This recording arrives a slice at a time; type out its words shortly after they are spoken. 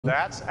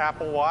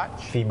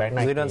Phiên bản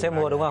này Duy Luân sẽ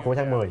mua đúng không? Cuối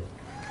tháng 10.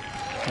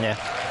 Dạ.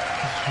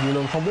 Duy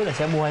Luân không biết là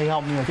sẽ mua hay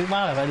không, nhưng mà trước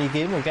mắt là phải đi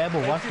kiếm một cái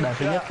Apple Watch đời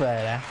thứ nhất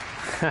về đã.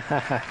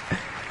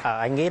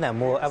 Anh nghĩ là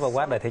mua Apple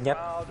Watch đời thứ nhất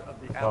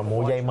Và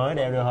mua dây mới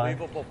đeo được thôi.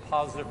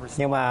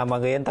 Nhưng mà mọi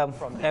người yên tâm,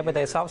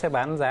 FPT Shop sẽ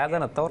bán giá rất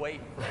là tốt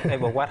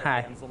Apple Watch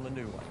 2.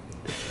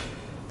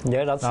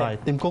 Nhớ đón Rồi,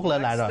 Tim Cook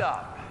lên lại rồi.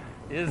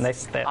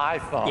 Next step.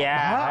 iPhone.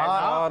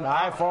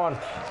 Yeah, iPhone.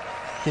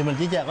 Thì mình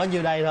chỉ chờ có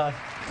nhiêu đây thôi.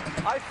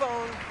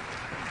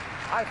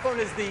 iPhone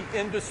is the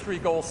industry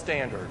gold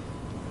standard.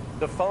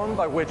 The phone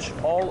by which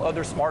all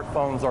other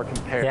smartphones are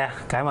compared. Yeah,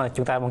 cái mà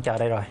chúng ta mong chờ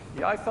đây rồi.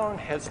 The iPhone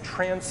has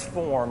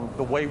transformed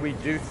the way we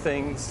do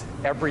things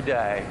every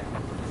day.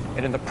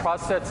 And in the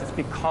process, it's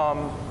become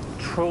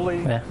truly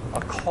a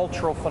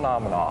cultural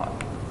phenomenon,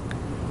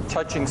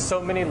 touching so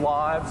many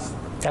lives.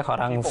 Chắc họ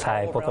đang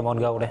xài Pokemon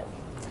Go đây.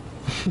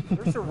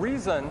 There's a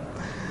reason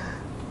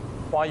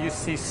why you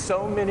see so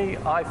many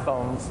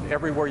iPhones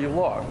everywhere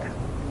you look.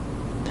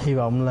 Hy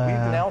vọng là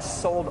We've now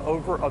sold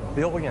over 1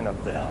 billion of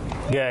them.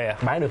 Ghê à.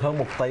 Bán được hơn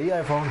 1 tỷ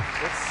iPhone.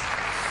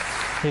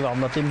 hy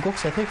vọng là Tim Cook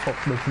sẽ thuyết phục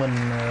được mình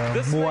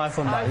mua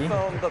iPhone 7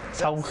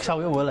 sau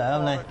cái buổi lễ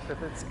hôm nay.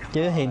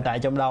 Chứ hiện tại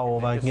trong đầu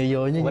và dựa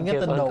như những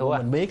cái tin đồn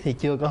mình biết thì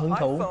chưa có hứng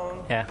thú.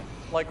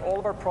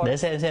 Để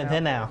xem thế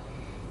nào.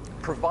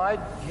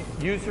 Provide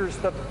users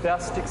the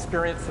best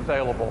experience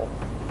available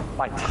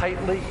by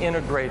tightly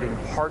integrating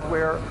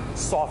hardware,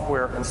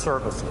 software and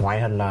services.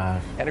 Ngoại hình là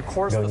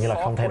gần như là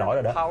không thay đổi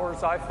rồi đó.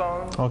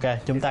 Ok,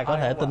 chúng ta có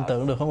thể tin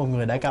tưởng được có một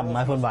người đã cầm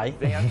iPhone 7.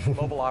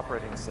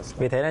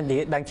 Vì thế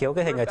nên đang chiếu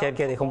cái hình ở trên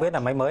kia thì không biết là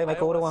máy mới máy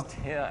cũ đúng không?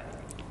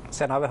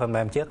 Sẽ nói về phần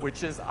mềm trước.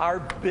 Which is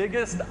our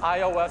biggest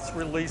iOS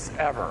release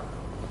ever.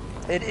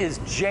 It is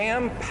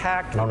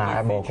jam-packed. Lâu nào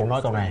Apple cũng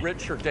nói câu này.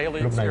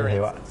 Lúc này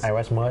hiểu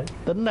iOS mới.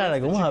 Tính ra là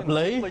cũng hợp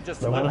lý.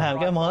 Mình làm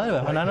cái mới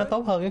và phải nói nó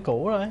tốt hơn cái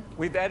cũ rồi.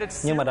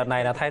 Nhưng mà đợt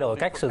này là thay đổi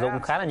cách sử dụng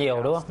khá là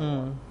nhiều đúng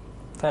không?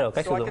 Thay đổi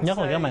cách sử dụng. Nhất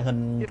là cái màn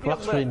hình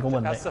lock screen của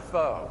mình này.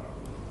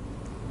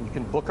 You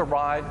can book a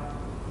ride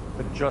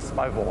with just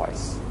my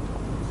voice.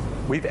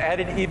 We've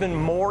added even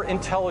more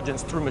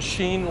intelligence through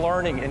machine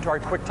learning into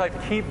our QuickType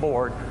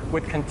keyboard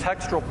with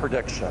contextual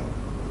prediction.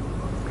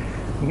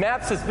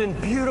 Maps has been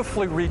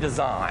beautifully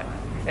redesigned,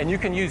 and you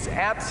can use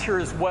apps here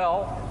as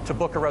well to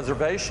book a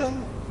reservation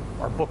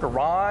or book a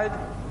ride,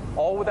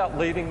 all without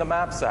leaving the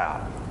Maps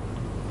app.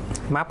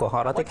 Map của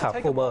họ đã tích hợp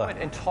Uber.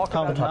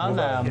 Không, nó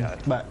là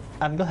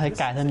anh có thể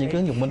cài thêm những cái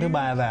ứng dụng bên thứ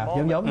ba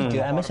vào, giống như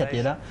kiểu iMessage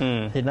vậy đó.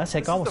 Thì nó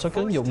sẽ có một số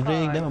cái ứng dụng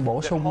riêng để mà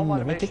bổ sung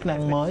những cái chức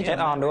năng mới.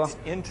 Add-on đúng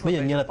không? Ví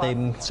dụ như là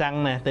tìm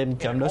xăng nè, tìm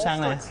chọn đổ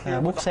xăng nè,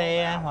 book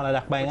xe hoặc là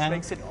đặt bàn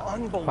ăn.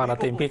 Hoặc là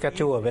tìm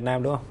Pikachu ở Việt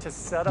Nam đúng không?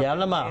 Dễ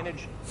lắm mà.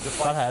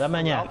 Có thể lắm đó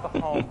nha.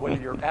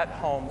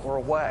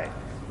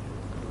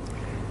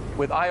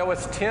 With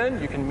iOS 10,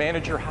 you can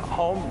manage your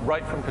home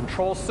right from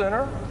Control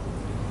Center,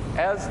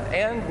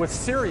 and with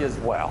Siri as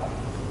well.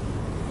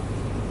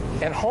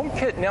 And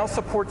HomeKit now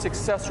supports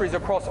accessories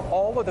across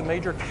all of the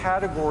major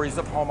categories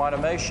of home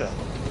automation,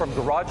 from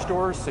garage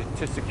doors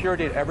to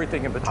security and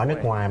everything in between. Ở nước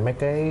ngoài mấy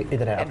cái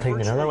Internet of Things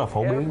thì nó rất là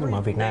phổ biến, nhưng mà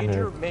ở Việt Nam thì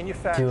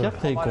chưa. Chắc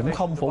thì cũng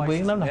không phổ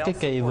biến lắm. Cái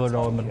kỳ vừa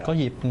rồi mình có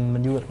dịp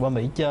mình du lịch qua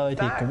Mỹ chơi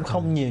thì cũng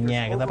không nhiều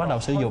nhà người ta bắt đầu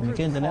sử dụng những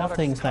cái Internet of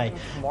Things này.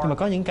 Nhưng mà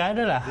có những cái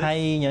rất là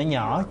hay nhỏ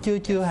nhỏ,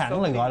 chưa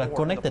hẳn là gọi là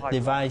connected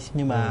device,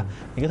 nhưng mà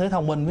những cái thứ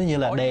thông minh ví dụ như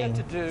là đèn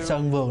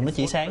sân vườn nó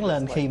chỉ sáng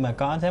lên khi mà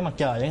có ánh sáng mặt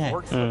trời chẳng hạn.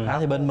 Đó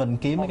thì bên mình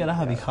kiếm mấy cái đó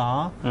hơi bị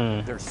khó.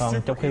 Còn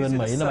trong khi bên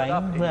Mỹ nó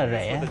bán rất là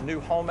rẻ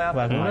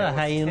và cũng rất là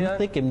hay, nó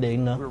tiết kiệm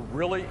điện nữa. We're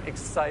really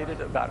excited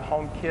about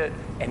HomeKit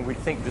and we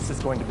think this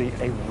is going to be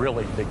a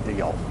really big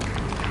deal.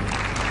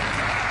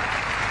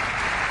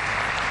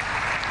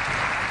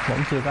 Vẫn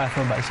chưa có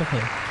iPhone 7 xuất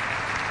hiện.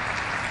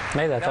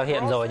 Bây giờ cho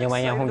hiện rồi nhưng mà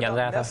anh em không nhận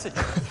ra thôi.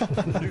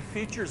 New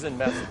features and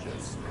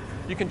messages.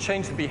 You can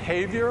change the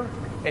behavior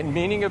and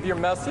meaning of your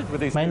message with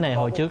these. Mấy này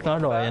hồi trước nói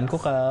rồi anh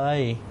Quốc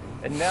ơi.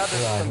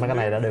 Rồi, mấy cái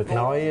này đã được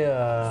nói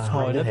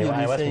hồi giới thiệu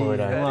iOS 10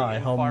 rồi. Đúng rồi,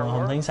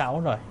 hôm tháng 6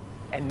 rồi.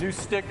 And new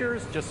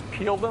stickers, just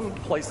peel them,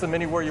 place them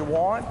anywhere you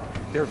want.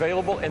 They're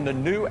available in the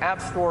new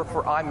App Store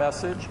for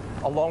iMessage,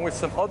 along with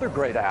some other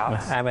great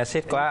apps.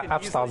 iMessage có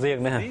App Store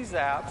riêng nữa hả? These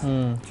apps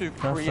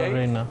to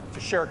create, to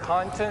share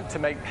content, to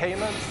make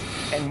payments,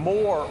 and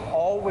more,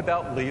 all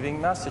without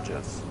leaving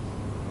messages.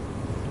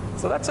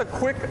 So that's a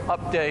quick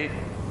update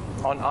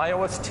on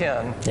iOS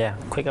 10. Yeah,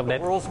 quick update.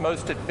 The world's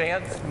most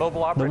advanced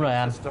mobile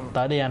operating system.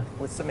 Tới đi anh.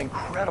 With some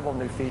incredible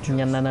new features.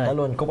 Nhanh anh ơi. Tới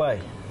luôn Cúc ơi.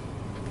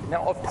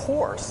 Now, of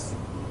course.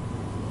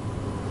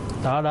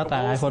 Đó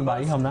toàn iPhone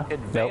 7 không đó?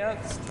 Đúng,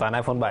 toàn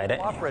iPhone 7 đấy.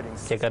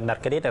 Chỉ cần đặt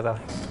cái đít là rồi.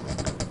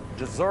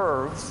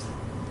 Deserves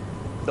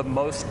the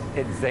most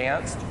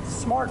advanced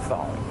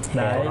smartphone.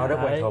 Đấy, nó rất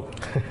quen thuộc.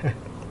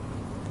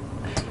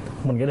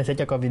 Mình cái này sẽ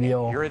cho coi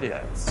video. Here it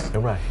is.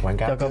 Đúng rồi, quảng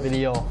cáo. Cho coi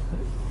video.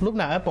 Lúc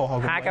nào Apple họ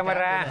cũng hai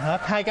camera hết.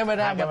 Hai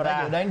camera mình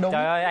đã dự đoán đúng.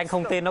 Trời ơi, anh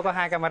không tin nó có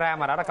 2 camera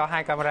mà đó là có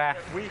 2 camera.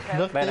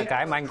 Đây là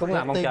cái mà anh cũng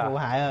là mong chờ.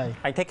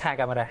 Anh thích 2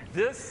 camera.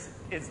 This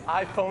is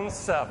iPhone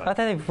 7.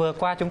 Thế thì vừa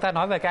qua chúng ta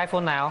nói về cái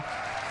iPhone nào?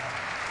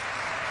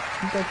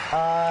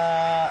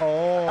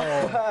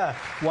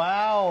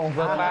 Wow.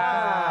 Vâng,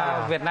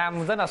 và Việt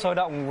Nam rất là sôi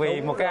động vì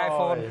Đúng một cái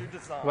rồi. iPhone.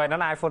 Vậy nó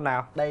là iPhone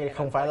nào? Đây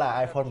không phải là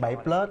iPhone 7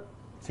 Plus,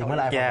 chỉ mới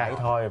là iPhone 7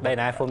 thôi. Đây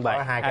là iPhone 7.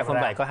 Có hai iPhone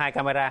camera. 7 có 2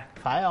 camera.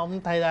 Phải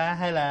ông thay ra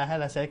hay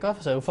là sẽ có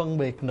sự phân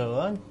biệt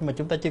nữa mà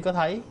chúng ta chưa có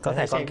thấy? Có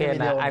thể con kia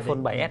là iPhone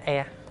 7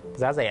 SE,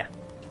 giá rẻ.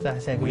 Ra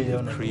xem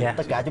video này.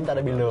 Tất cả chúng ta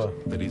đã bị lừa.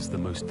 That is the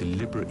most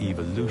deliberate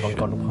Vẫn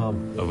còn đúng evolution không?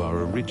 of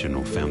our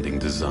original founding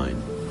design.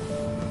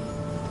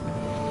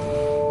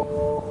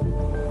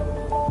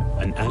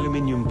 An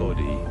aluminium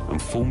body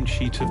and formed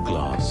sheet of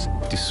glass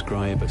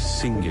describe a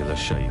singular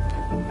shape.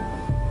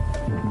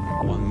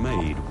 One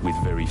made with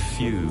very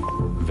few,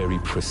 very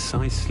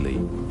precisely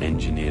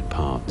engineered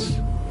parts.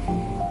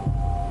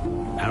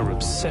 Our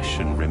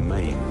obsession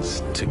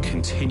remains to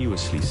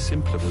continuously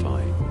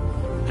simplify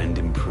and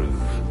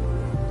improve.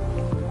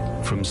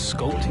 From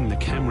sculpting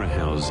the camera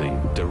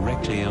housing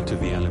directly out of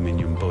the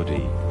aluminium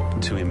body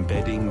to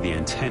embedding the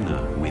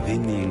antenna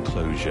within the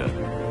enclosure,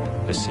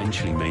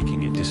 essentially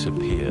making it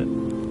disappear.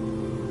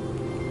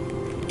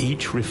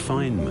 Each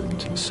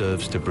refinement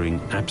serves to bring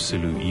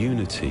absolute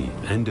unity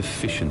and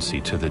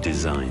efficiency to the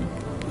design.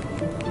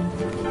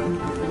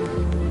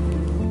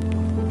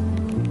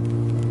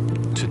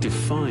 To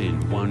define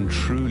one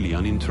truly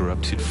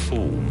uninterrupted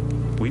form,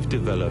 we've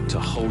developed a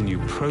whole new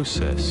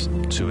process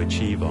to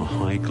achieve our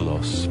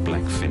high-gloss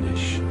black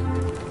finish.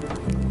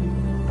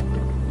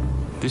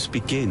 This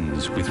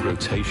begins with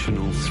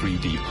rotational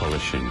 3D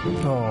polishing,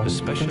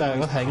 Chúng ta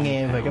có thể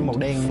nghe về cái màu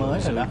đen mới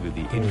rồi đó. over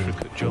the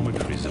intricate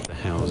geometries of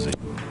the housing,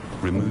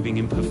 removing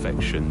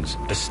imperfections,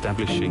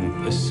 establishing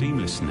a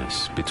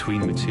seamlessness between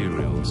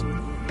materials,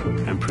 and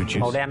Màu đen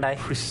producing đây.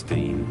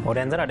 pristine Màu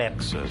đen rất là đẹp.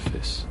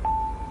 surface.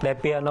 Đèn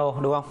piano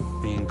đúng không?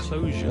 The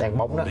enclosure Đèn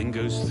bóng đó. then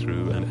goes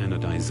through an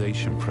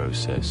anodization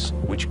process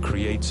which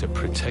creates a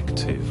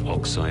protective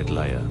oxide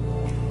layer.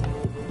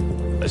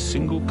 A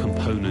single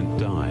component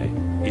dye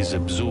is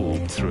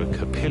absorbed through a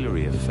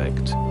capillary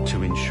effect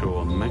to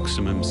ensure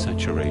maximum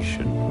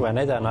saturation. Và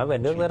nãy giờ nói về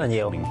nước rất là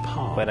nhiều.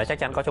 Vậy là chắc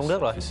chắn có chống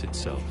nước rồi. Surface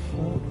itself.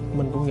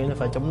 Mình cũng nghĩ là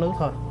phải chống nước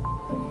thôi.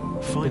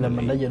 là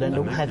mình đã dự đến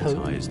đúng hai thứ.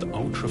 magnetized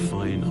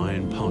ultrafine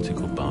iron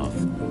particle bath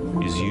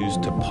is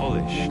used to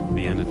polish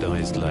the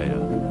anodized layer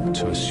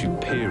to a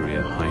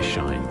superior high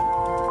shine.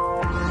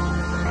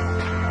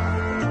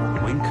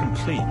 When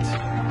complete,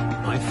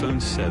 iPhone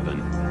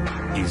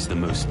 7 is the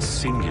most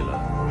singular,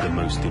 the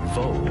most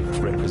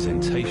evolved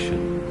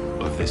representation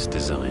of this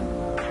design.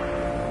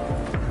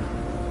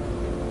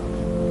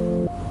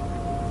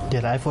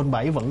 Vậy là iPhone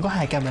 7 vẫn có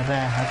 2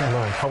 camera hả ta?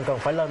 Rồi, không cần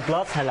phải lên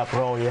Plus hay là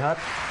Pro gì hết.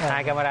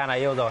 2 camera này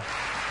yêu rồi.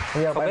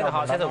 Bây giờ Không biết là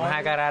họ sẽ dùng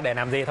 2 camera để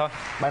làm gì thôi.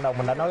 Ban đầu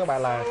mình đã nói các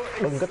bạn là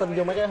đừng có tin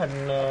vô mấy cái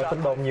hình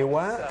tin đồn nhiều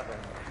quá.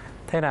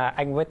 Thế là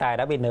anh với Tài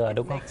đã bị lừa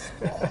đúng không?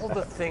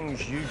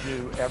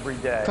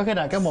 Có cái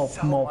nào cái một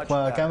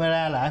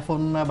camera là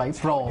iPhone 7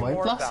 Pro, 7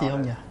 Plus gì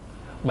không nhỉ?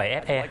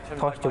 7 SE.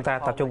 Thôi chúng ta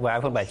tập trung vào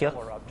iPhone 7 trước.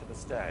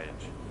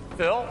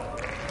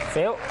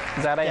 Phiếu,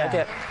 ra đây nói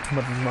chuyện.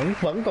 Mình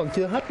vẫn còn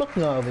chưa hết bất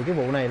ngờ về cái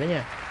vụ này đó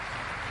nha.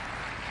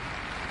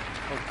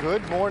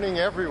 Good morning,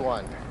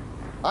 everyone.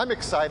 I'm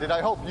excited.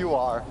 I hope you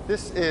are.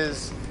 This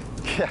is,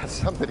 yeah,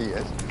 somebody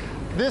is.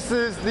 This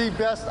is the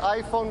best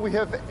iPhone we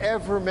have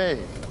ever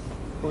made.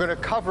 We're going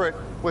to cover it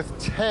with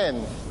 10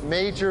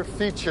 major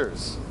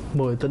features.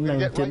 10 tính năng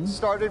Get chính. right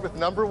started with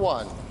number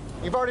one.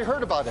 You've already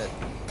heard about it,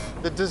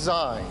 the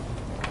design.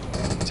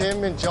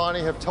 Tim and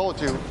Johnny have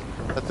told you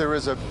that there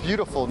is a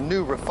beautiful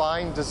new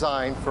refined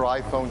design for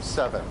iPhone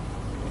 7.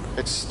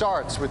 It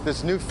starts with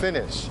this new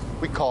finish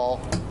we call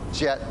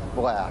Jet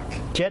Black.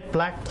 Jet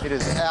Black, It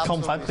is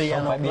không phải absolutely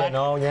piano black.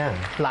 Piano nha.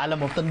 Lại là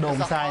một tin đồn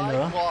It's a sai high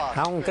nữa. gloss,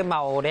 Không, cái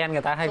màu đen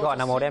người ta hay gọi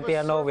là màu đen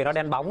piano vì nó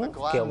đen bóng,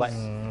 kiểu vậy.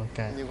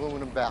 Okay. and the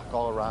aluminum back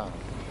all around.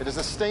 It is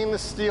a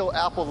stainless steel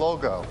Apple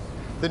logo.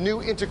 The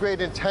new integrated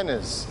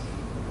antennas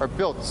are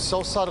built so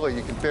subtly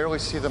you can barely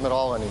see them at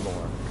all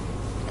anymore.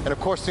 And of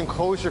course, the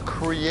enclosure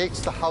creates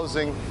the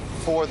housing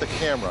for the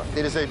camera.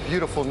 It is a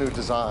beautiful new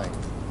design.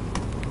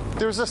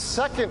 There's a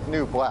second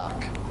new black.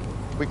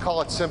 We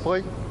call it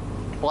simply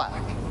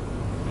black.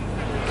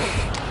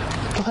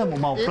 Có thêm một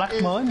màu It black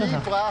is mới nữa hả?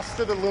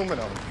 de-blasted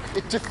aluminum.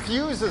 It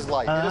diffuses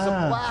light. It is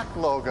a black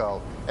logo,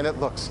 and it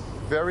looks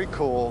very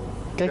cool.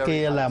 Cái very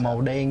kia là high-tech.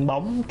 màu đen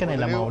bóng, cái này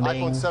là The màu new đen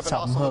iPhone 7 sậm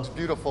also hơn. looks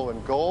beautiful in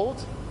gold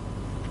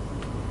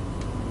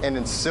and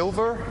in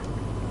silver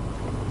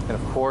and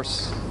of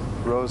course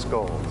rose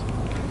gold.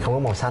 Không có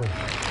màu xanh.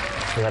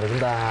 Bây giờ chúng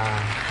ta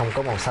không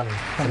có màu xanh.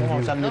 Không có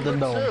màu xanh như tin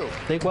đồn.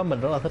 Tiếc quá, mình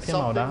rất là thích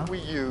cái màu đó. Something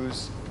we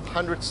use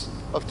hundreds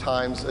of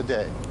times a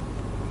day.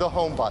 The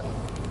home button.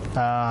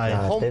 À,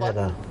 Home tiếp theo button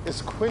là-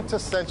 is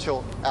quintessential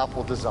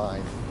Apple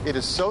design. It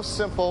is so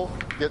simple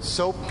yet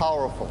so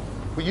powerful.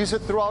 We use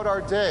it throughout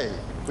our day.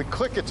 We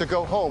click it to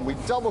go home. We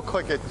double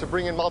click it to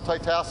bring in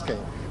multitasking.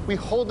 We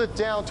hold it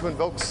down to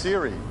invoke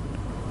Siri.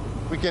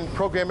 We can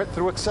program it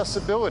through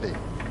accessibility.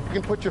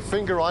 You can put your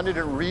finger on it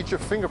and read your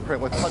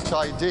fingerprint with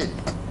Touch ID.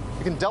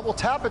 You can double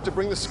tap it to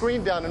bring the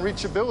screen down in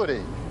reachability.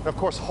 And of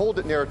course, hold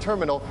it near a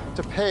terminal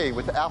to pay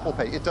with Apple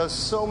Pay. It does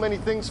so many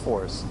things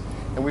for us.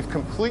 And we've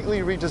completely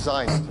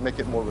redesigned it to make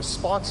it more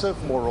responsive,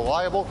 more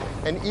reliable,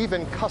 and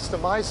even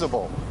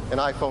customizable in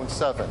iPhone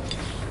 7.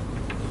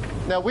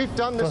 Now, we've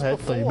done this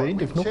before.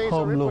 We've changed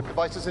our input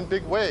devices in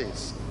big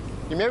ways.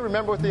 You may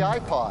remember with the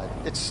iPod,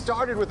 it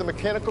started with a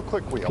mechanical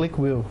click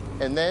wheel.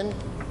 And then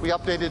we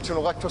updated it to an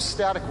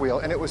electrostatic wheel,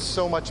 and it was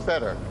so much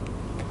better.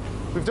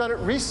 We've done it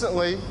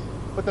recently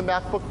with the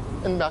MacBook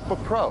and MacBook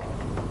Pro.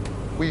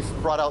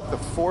 We've brought out the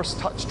Force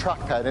Touch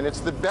trackpad, and it's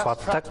the best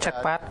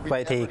trackpad.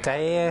 Vậy thì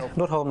cái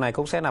nút home này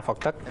cũng sẽ là Force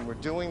Touch. And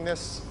we're doing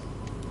this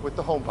with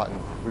the home button.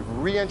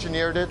 We've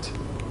re-engineered it.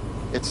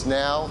 It's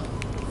now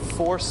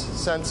force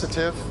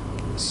sensitive,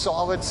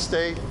 solid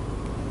state.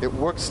 It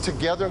works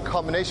together in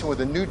combination with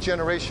a new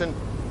generation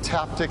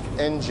Taptic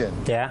engine.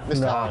 This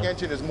Taptic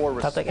engine is more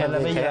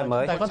responsive. Bây giờ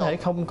chúng ta có thể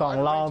không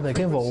còn lo về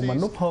cái vụ mà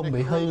nút home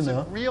bị hư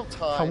nữa,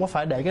 không có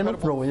phải để cái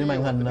nút ruồi trên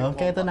màn hình nữa.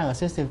 Cái tính năng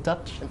Assistive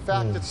Touch. In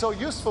fact, it's so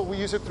useful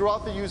we use it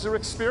throughout the user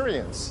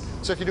experience.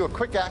 So if you do a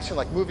quick action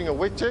like moving a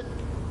widget,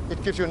 it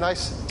gives you a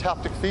nice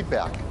taptic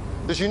feedback.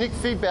 There's unique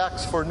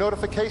feedbacks for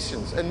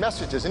notifications and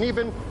messages and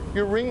even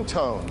your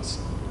ringtones.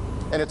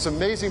 And it's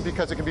amazing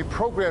because it can be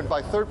programmed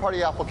by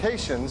third-party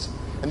applications.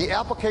 And the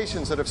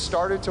applications that have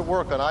started to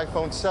work on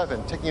iPhone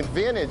 7, taking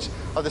advantage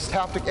of this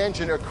Taptic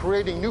engine, are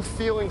creating new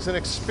feelings and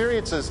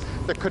experiences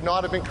that could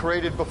not have been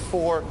created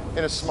before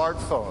in a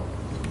smartphone.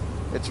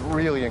 It's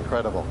really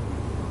incredible.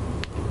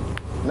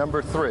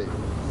 Number 3,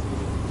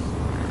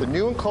 the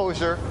new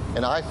enclosure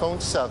in iPhone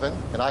 7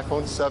 and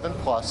iPhone 7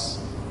 Plus.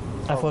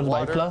 iPhone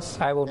 7 Plus.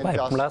 iPhone 7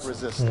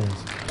 Plus.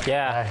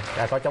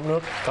 Có chống nước.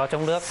 Có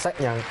chống nước.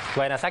 Xác nhận.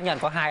 Vậy là xác nhận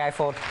có 2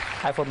 iPhone,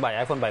 iPhone 7,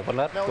 iPhone 7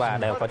 Plus và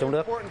đều có chống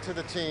nước.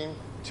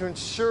 To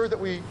ensure that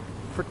we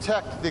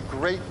protect the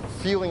great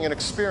feeling and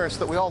experience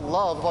that we all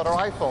love about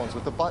our iPhones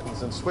with the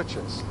buttons and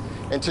switches.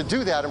 And to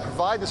do that and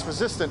provide this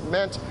resistant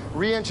meant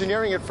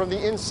re-engineering it from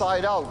the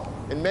inside out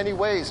in many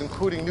ways,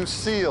 including new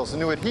seals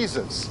and new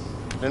adhesives.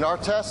 And in our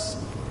tests,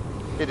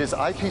 it is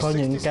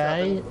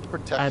IP67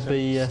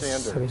 protection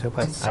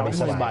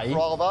standard. For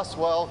all of us,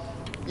 well,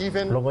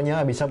 Luôn có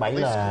nhớ IP67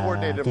 là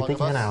chi tiết như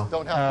thế nào?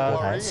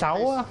 6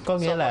 có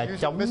nghĩa là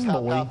chống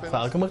bụi và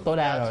ở cái mức tối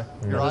đa rồi,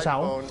 số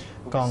 6.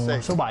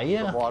 Còn số 7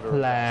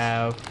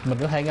 là mình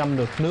có thể ngâm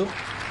được nước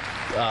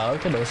ở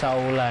cái độ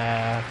sâu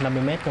là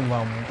 50m trong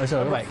vòng,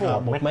 các bạn,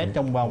 1m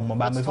trong vòng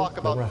 30 phút.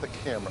 Đúng rồi.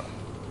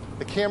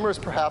 The camera is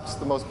perhaps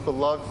the most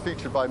beloved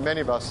feature by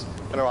many of us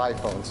in our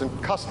iPhones, and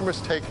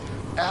customers take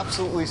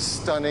absolutely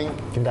stunning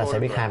Chúng ta sẽ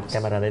biết hai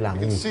camera để làm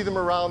cái gì. You can see them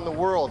around the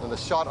world in the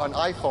Shot on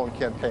iPhone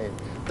campaign.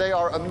 They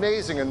are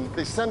amazing, and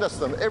they send us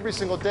them every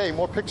single day.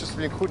 More pictures to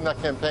be included in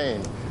that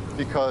campaign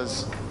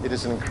because it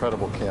is an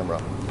incredible camera.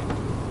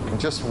 And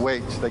just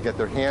wait till they get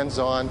their hands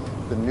on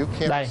the new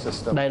camera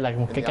system. Đây là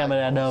một cái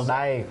camera đơn.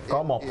 Đây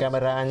có một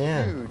camera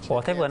nha.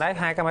 Ủa thế vừa nãy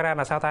 2 camera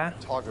là sao ta?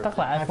 Tức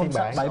là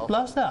iPhone 7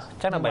 Plus đó.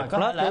 Chắc là 7 Plus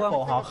đúng không?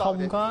 Apple họ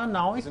không có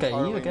nói kỹ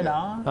về cái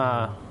đó.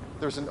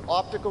 There's an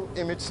optical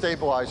image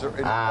stabilizer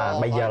in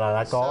bây giờ là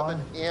đã có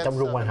trong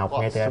room quang học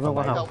ngay từ iPhone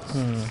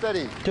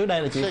 7. Trước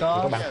đây là chỉ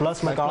có bản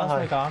Plus mới có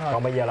thôi.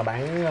 Còn bây giờ là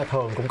bản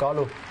thường cũng có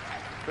luôn.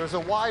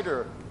 There's a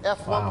wider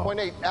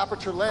f1.8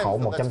 aperture lens. Khẩu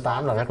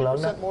 1.8 là rất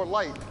lớn đó.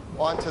 More light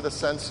onto the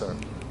sensor.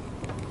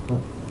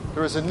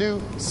 There is a new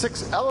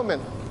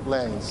 6-element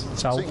lens,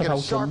 so you can get a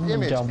sharp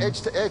image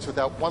edge to edge with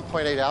that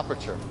 1.8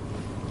 aperture.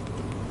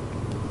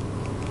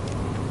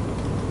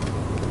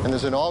 And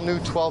there's an all-new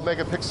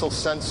 12-megapixel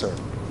sensor.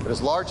 It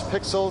has large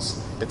pixels.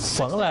 It's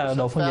vẫn là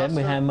độ phân giải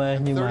 12m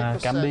nhưng mà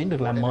cảm biến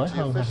được làm mới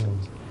hơn.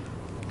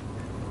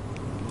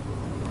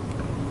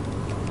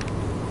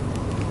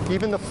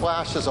 Even the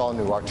flash is all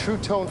new. Our True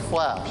Tone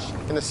flash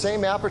in the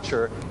same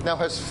aperture now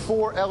has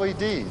 4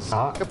 LEDs.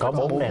 Có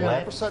 4 đèn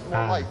LED. 50%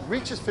 more light,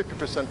 reaches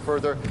 50%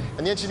 further,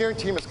 and the engineering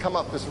team has come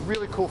up with this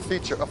really cool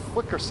feature, a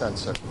flicker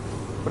sensor.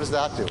 What does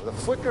that do? The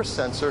flicker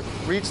sensor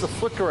reads the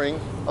flickering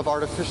of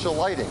artificial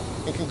lighting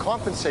and can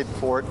compensate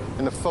for it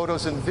in the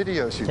photos and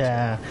videos you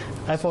take.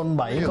 iPhone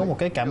 7 có một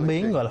cái cảm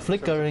biến gọi là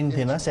flickering,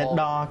 thì nó sẽ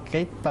đo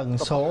cái tần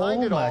số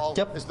mà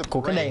chớp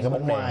của cái đèn ở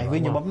bên ngoài,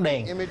 ví dụ bấm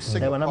đèn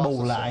để mà nó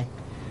bù lại.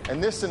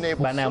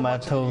 Bạn nào mà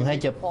thường hay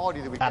chụp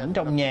ảnh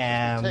trong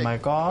nhà mà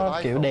có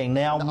kiểu đèn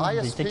neon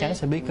thì chắc chắn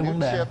sẽ biết cái vấn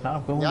đề đó là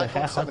cái vấn đề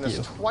khá khó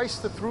chịu.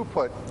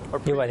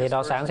 Như vậy thì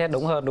đo sáng sẽ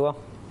đúng hơn đúng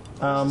không?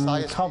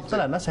 Không, tức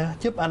là nó sẽ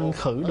giúp anh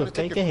khử được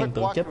cái hiện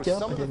tượng chớp ở trên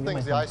cái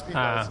màn hình,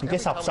 những cái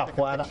sọc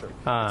qua đó.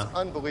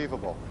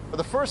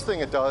 But the first thing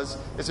it does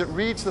is it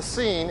reads the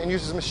scene and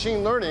uses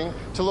machine learning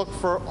to look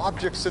for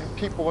objects and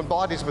people and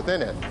bodies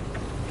within it.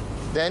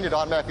 Then it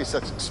automatically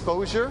sets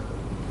exposure,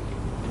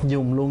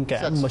 dùng luôn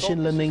cả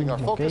machine learning,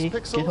 một cái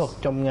kỹ thuật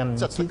trong ngành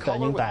trí tuệ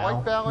nhân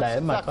tạo để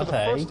mà có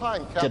thể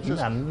chỉnh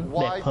ảnh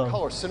đẹp hơn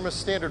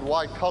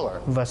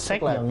và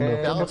xác nhận được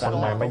cái bức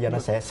ảnh này. Bây giờ nó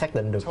sẽ xác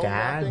định được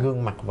cả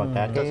gương mặt và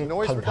cả cái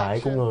thân thể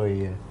của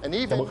người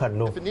trong bức hình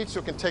luôn.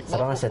 Sau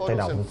đó nó sẽ tự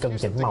động cân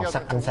chỉnh màu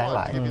sắc, ánh sáng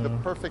lại.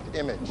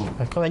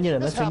 Có vẻ như là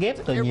nó sẽ ghép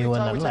từ nhiều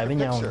hình ảnh lại với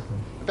nhau.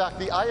 In fact,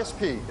 the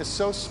ISP is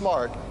so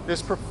smart, it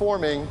is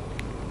performing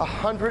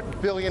 100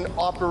 billion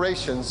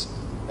operations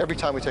every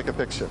time we take a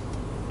picture.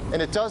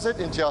 And it does it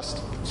in just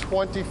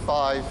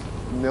 25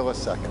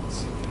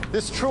 milliseconds.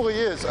 This truly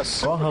is a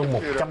Có hơn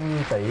supercomputer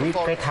 100 tỷ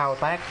cái thao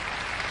tác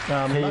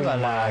Nó gọi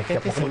là cái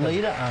xử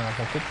lý đó,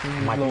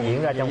 mà chỉ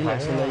diễn ra trong khoảng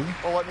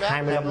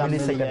 25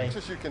 millisecond.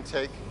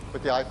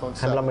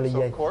 25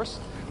 millisecond. Of course,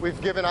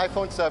 we've given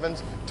iPhone 7s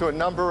to a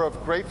number of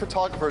great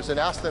photographers and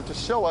asked them to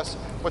show us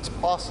what's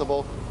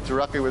possible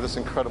directly with this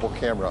incredible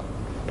camera.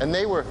 And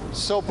they were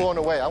so blown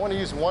away. I want to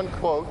use one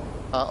quote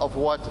of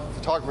what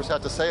photographers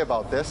had to say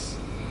about this.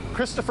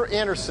 Christopher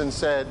Anderson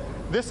said,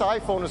 "This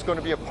iPhone is going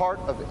to be a part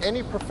of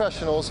any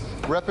professional's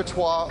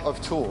repertoire of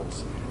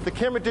tools. The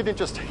camera didn't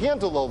just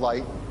handle low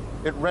light,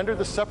 it rendered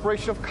the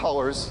separation of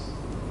colors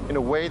in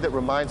a way that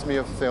reminds me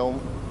of film,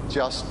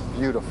 just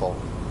beautiful."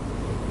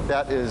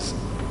 That is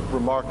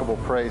remarkable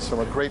praise from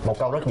a great Một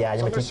câu rất dài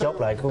nhưng mà chỉ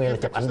chốt lại có nghĩa là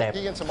chụp ảnh đẹp.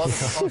 Directly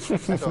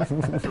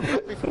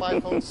from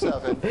iPhone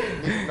 7,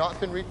 it's not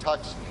been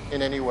retouched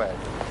in any way.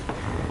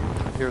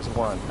 Here's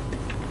one.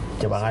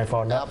 Chụp bằng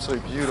iPhone đó.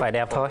 Phải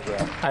đẹp thôi.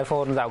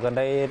 iPhone dạo gần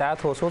đây đã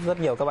thua sút rất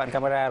nhiều các bạn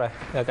camera rồi,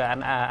 cả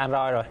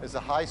Android rồi.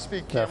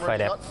 Giờ phải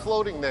đẹp.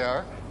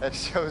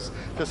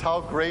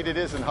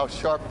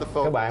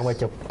 Các bạn mà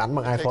chụp ảnh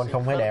bằng iPhone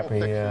không thấy đẹp thì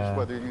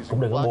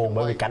cũng đừng có buồn,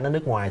 bởi vì cảnh ở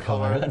nước ngoài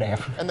thường là rất là đẹp.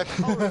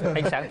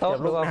 Ánh sáng tốt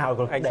đúng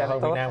không? Ánh sáng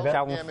tốt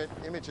trong.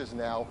 Images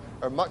now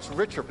are much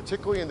richer,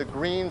 particularly in the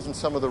greens and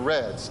some of the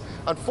reds.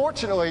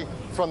 Unfortunately,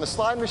 from the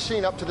slide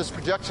machine up to this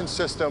projection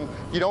system,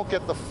 you don't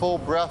get the full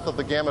breadth of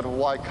the gamut of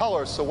wide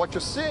colors. So what you're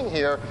seeing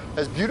here,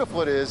 as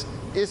beautiful it is,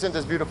 isn't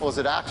as beautiful as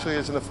it actually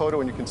is in the photo,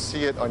 and you can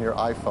see it on your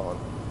iPhone.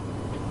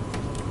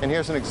 And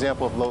here's an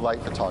example of low light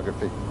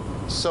photography.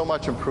 So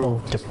much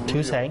improved. It's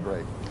really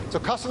great. So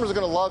customers are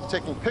going to love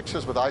taking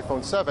pictures with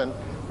iPhone 7.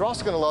 They're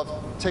also going to love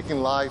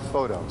taking live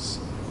photos.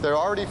 They're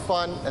already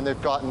fun, and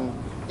they've gotten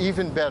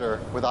even better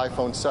with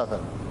iPhone 7.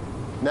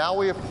 Now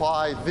we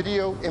apply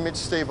video image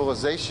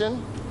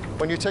stabilization.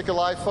 When you take a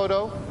live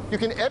photo, you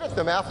can edit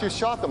them after you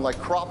shot them, like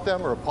crop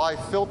them or apply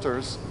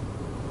filters.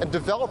 And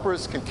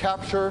developers can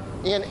capture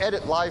and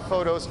edit live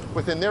photos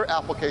within their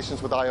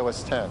applications with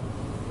iOS 10.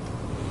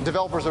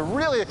 Developers are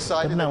really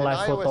excited. Tính năng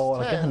live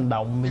photo là cái hành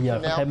động bây giờ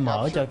có thể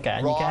mở cho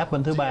cả những cái app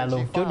bên thứ ba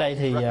luôn. Trước đây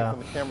thì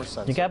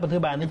những cái app bên thứ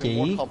ba nó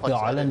chỉ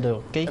gọi lên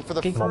được cái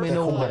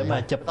menu để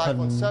mà chụp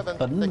hình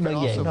tĩnh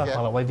đơn giản thôi,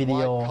 hoặc là quay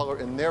video.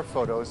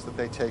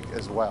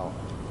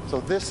 So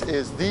this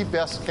is the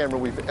best camera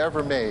we've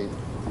ever made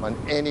on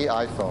any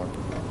iPhone.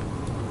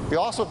 We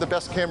also have the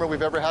best camera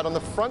we've ever had on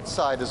the front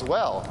side as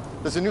well.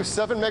 There's a new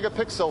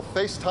 7-megapixel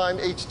FaceTime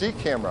HD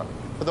camera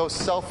for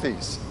those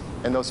selfies.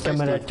 And those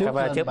camera trước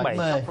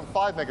 7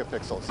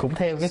 cũng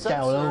theo cái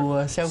trào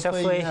lưu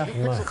selfie.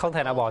 Không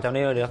thể nào bỏ trong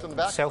đây được.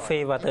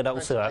 Selfie và tự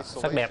động sửa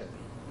sắc đẹp.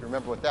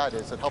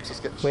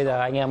 Bây giờ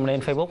anh em lên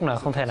Facebook là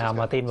không thể nào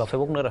mà tin vào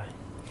Facebook nữa rồi.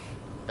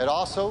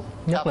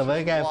 Nhất là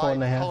với cái iPhone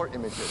này ha.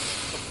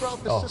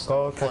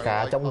 Có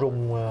cả chống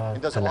rung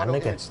hình ảnh nữa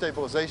kìa.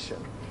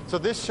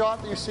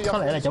 Có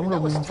lẽ là chống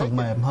rung phần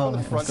mềm hơn,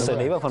 xử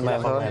lý bằng phần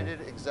mềm hơn.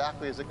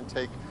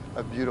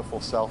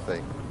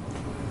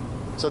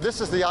 So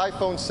this is the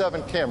iPhone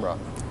 7 camera.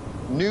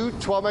 New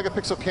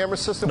 12-megapixel camera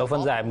system. Độ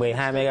phân giải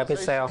 12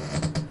 megapixel.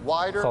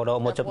 Khẩu độ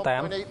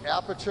 1.8.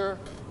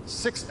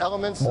 6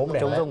 elements.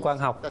 Chống rung quang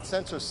học. That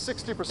sensor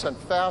 60%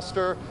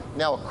 faster.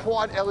 Now a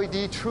quad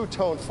LED true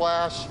tone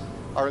flash,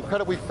 our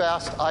incredibly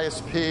fast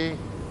ISP,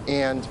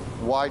 and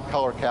wide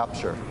color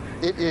capture.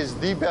 It is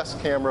the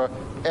best camera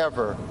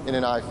ever in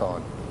an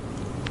iPhone.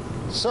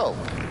 So,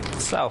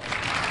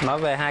 nói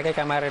về hai cái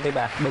camera đi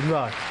bạn. Đúng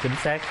rồi, chính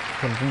xác.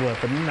 Mình cũng vừa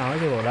tính nói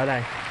cái bộ đó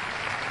đây.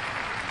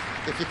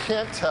 If you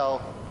can't tell,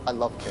 I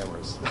love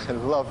cameras. I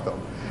love them.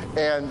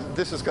 And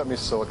this has got me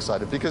so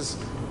excited because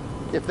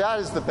if that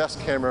is the best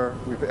camera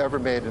we've ever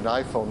made in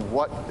an iPhone,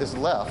 what is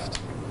left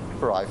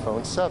for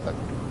iPhone 7?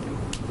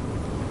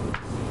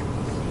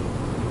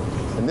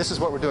 And this is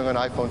what we're doing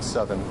on iPhone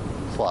 7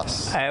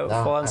 Plus.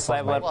 iPhone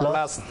 7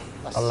 Plus.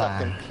 A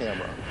second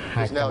camera.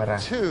 There's now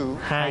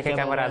hai cái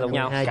camera giống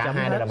nhau. Cả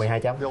hai đây là 12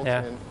 chấm. Built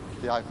in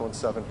the iPhone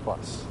 7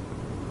 Plus.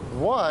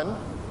 One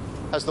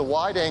has the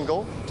wide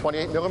angle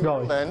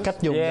 28mm lens. Cách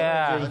dùng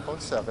iPhone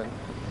 7.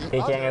 Y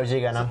chang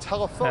LG cả năm.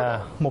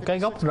 Một cái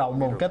góc rộng,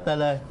 một cái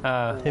tele.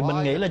 Thì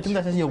mình nghĩ là chúng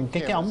ta sẽ dùng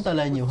cái ống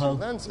tele nhiều hơn.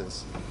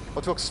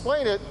 Well, to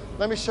explain it,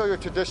 let me show you a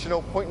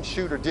traditional point and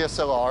shoot or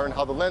DSLR and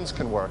how the lens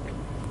can work.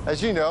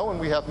 As you know,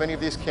 and we have many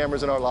of these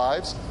cameras in our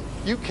lives,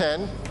 you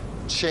can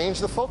change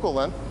the focal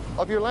length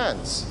of your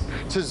lens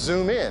to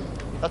zoom in.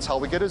 That's how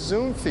we get a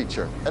zoom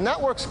feature. And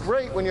that works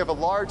great when you have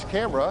a large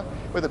camera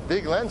with a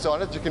big lens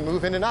on it you can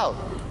move in and out.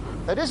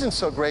 That isn't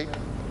so great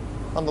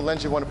on the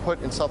lens you want to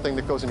put in something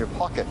that goes in your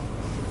pocket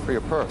or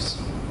your purse.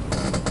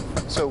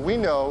 So we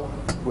know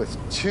with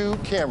two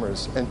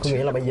cameras and có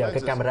nghĩa là bây giờ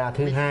cái camera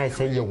thứ hai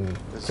sẽ dùng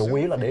chủ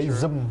yếu là để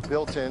zoom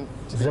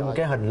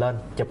cái hình lên,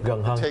 chụp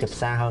gần hơn, chụp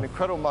xa hơn.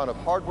 Incredible amount of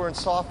hardware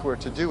and software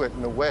to do it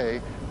in a way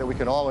that we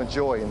can all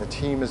enjoy, and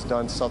the team has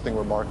done something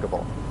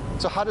remarkable.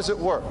 So how does it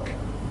work?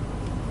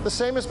 The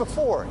same as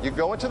before. You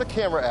go into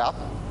the camera app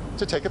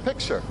to take a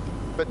picture.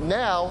 But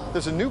now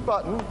there's a new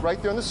button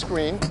right there on the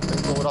screen.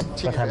 Pull it up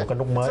to có thêm một cái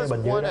nút mới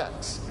bên dưới đó.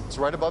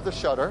 It's right above the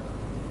shutter.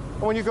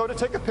 And when you go to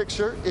take a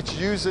picture,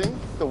 it's using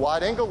the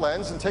wide-angle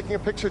lens and taking a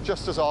picture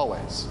just as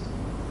always.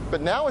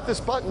 But now with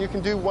this button, you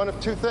can do one of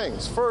two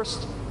things.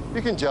 First,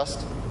 you can just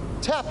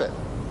tap it,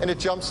 and it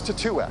jumps to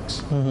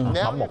 2x.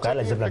 Bấm một cái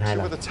là zoom lên 2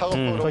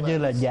 lần. Coi như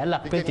là giả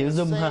lập cái kiểu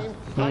zoom ha.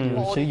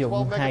 Sử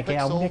dụng hai cái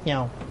ống khác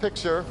nhau.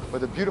 Picture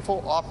with a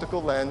beautiful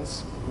optical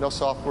lens, no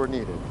software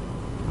needed.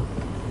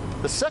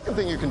 The second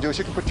thing you can do is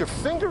you can put your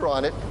finger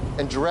on it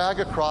and drag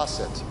across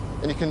it,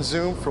 and you can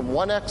zoom from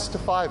 1x to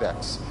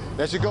 5x.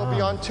 As you go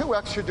beyond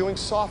 2x, you're doing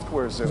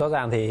software zoom. Rõ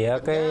ràng thì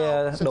cái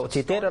độ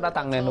chi tiết nó đã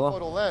tăng lên đúng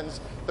không?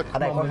 Ở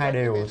đây có hai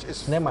điều.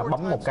 Nếu mà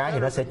bấm một cái thì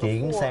nó sẽ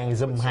chuyển sang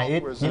zoom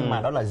 2x, nhưng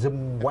mà đó là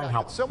zoom quang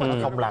học, nó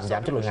không làm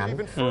giảm chất lượng ảnh.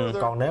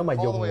 Còn nếu mà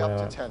dùng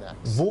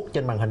vuốt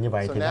trên màn hình như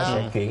vậy thì nó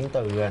sẽ chuyển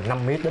từ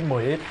 5x đến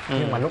 10x.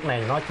 Nhưng mà lúc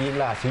này nó chỉ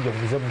là sử dụng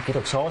zoom kỹ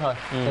thuật số thôi,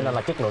 cho nên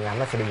là chất lượng ảnh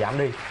nó sẽ bị giảm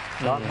đi.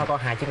 Đó, nó có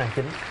hai chức năng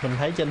chính. Mình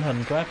thấy trên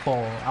hình của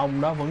Apple,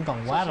 ông đó vẫn còn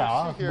quá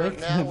rõ. Biết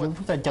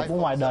chúng ta chụp ở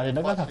ngoài đời thì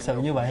nó có thật sự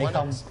như vậy hay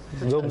không?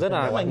 Zoom rất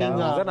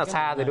là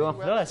xa thì đúng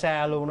không? Rất là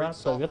xa luôn đó.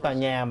 Từ cái tòa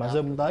nhà mà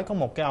zoom tới có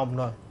một cái ông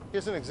thôi.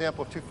 Here's an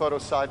example of two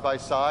photos side by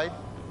side.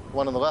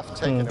 One on the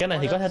left taken cái này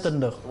thì có thể tin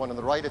được. One on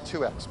the right at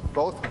 2x.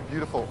 Both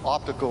beautiful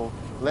optical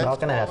lens. Đó,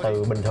 cái này là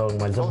từ bình thường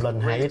mà zoom lên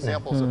 2x này.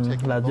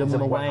 Là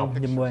zoom quang,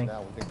 zoom quang.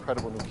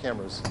 Incredible new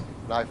cameras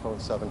in iPhone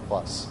 7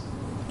 Plus.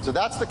 So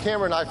that's the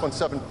camera in iPhone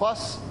 7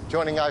 Plus,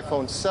 joining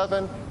iPhone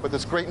 7 with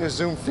this great new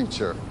zoom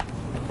feature.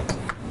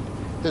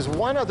 There's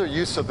one other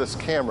use of this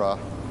camera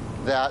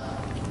that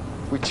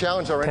we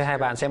challenge our Thế hai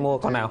bạn sẽ mua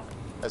con nào?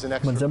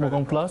 Mình sẽ mua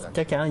con Plus,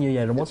 chắc chắn là như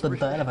vậy, robot tinh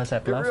tế là phải xài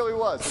Plus. It really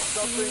was.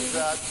 It's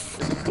something that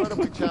is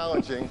incredibly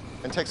challenging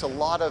and takes a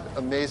lot of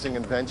amazing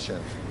invention.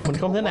 Mình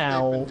không thể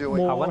nào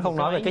mua. Họ vẫn không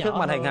nói về kích thước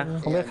màn hình ha,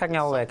 không biết khác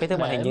nhau về kích thước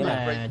màn hình như thế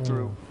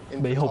nào.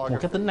 Bị hụt một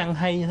cái tính năng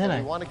hay như thế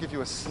này. We want to give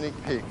you a sneak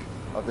peek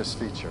of this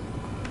feature.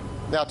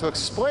 Now, to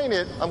explain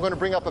it, I'm going to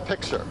bring up a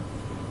picture.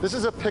 This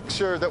is a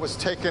picture that was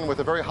taken with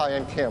a very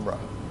high-end camera.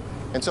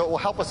 And so it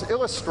will help us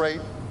illustrate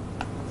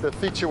the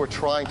feature we're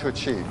trying to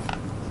achieve.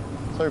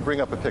 So let me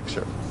bring up a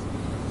picture.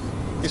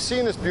 You see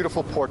in this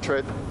beautiful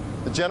portrait,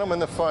 the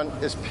gentleman in the front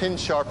is pin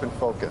sharp in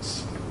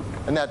focus.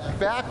 And that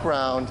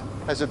background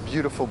has a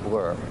beautiful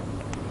blur.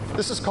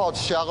 This is called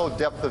shallow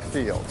depth of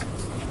field.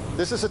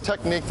 This is a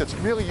technique that's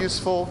really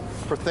useful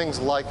for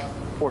things like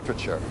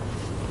portraiture.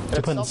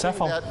 And it's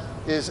something that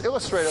is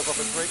illustrative of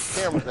a great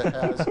camera that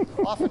has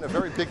often a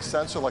very big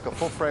sensor, like a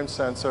full-frame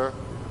sensor,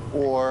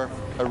 or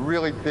a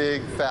really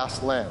big,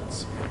 fast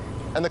lens.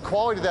 And the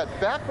quality of that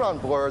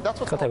background blur, that's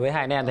what. Có thể với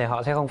hai anh em thì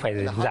họ sẽ không phải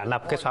giả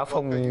lập cái xóa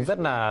phông rất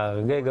là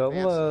ghê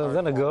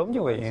gớm,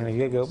 như vậy,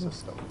 ghê gớm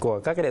của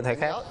các cái điện thoại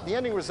khác. The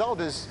ending result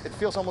is it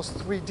feels almost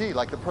 3D,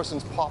 like the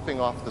person's popping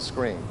off the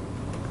screen.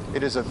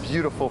 It is a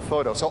beautiful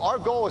photo. So our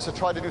goal is to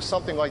try to do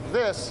something like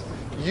this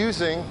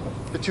using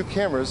the two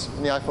cameras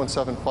in the iPhone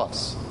 7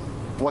 Plus.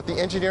 What the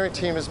engineering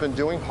team has been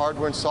doing,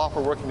 hardware and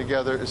software working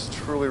together, is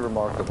truly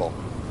remarkable.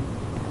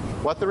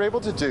 What they're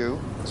able to do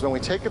is when we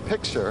take a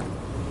picture,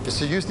 is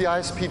to use the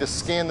ISP to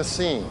scan the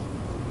scene,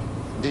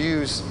 to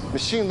use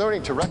machine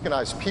learning to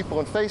recognize people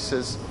and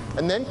faces,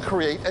 and then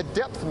create a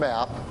depth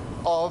map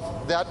of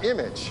that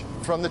image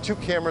from the two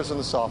cameras and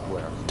the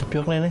software.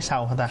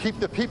 Keep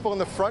the people in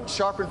the front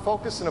sharp in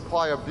focus and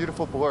apply a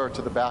beautiful blur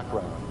to the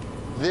background.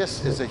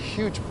 This is a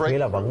huge breakthrough. Nghĩa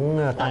là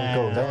vẫn tăng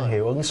cường cái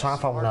hiệu ứng xóa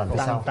phông lên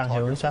phía sau. Tăng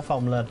hiệu ứng xóa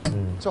phông lên.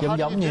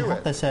 Giống như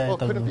HTC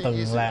từng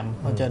làm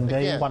ở trên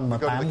cái One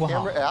M8 của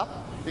họ.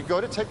 You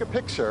go to take a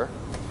picture.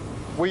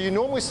 Where you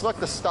normally select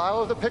the style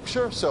of the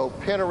picture, so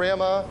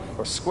panorama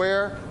or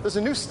square, there's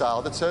a new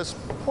style that says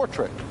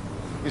portrait.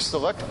 You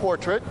select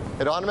portrait,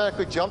 it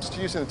automatically jumps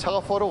to using the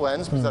telephoto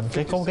lens.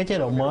 Có cái chế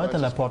độ mới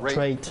tên là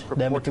portrait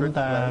để mà chúng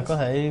ta có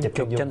thể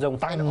chụp chân dung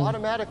tăng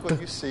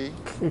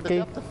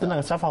cái tính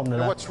năng xóa phông này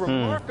là. What's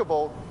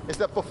remarkable is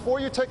that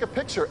before you take a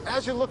picture,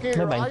 as you're looking at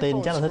your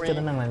iPhone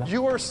screen,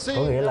 you are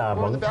seeing. Có nghĩa là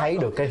vẫn thấy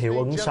được cái hiệu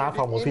ứng xóa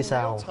phông ở phía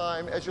sau.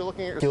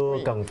 Chưa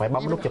cần phải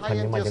bấm nút chụp hình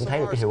nhưng mà vẫn thấy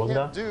được cái hiệu ứng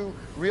đó.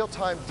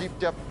 Real-time deep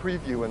depth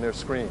preview in their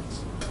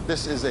screens.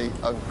 This is an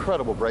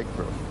incredible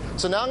breakthrough.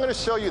 So now I'm going to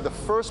show you the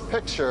first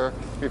picture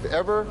we've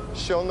ever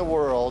shown the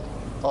world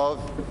of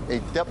a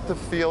depth of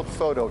field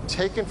photo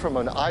taken from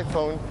an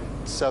iPhone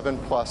 7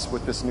 Plus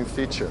with this new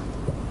feature.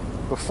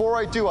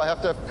 Before I do, I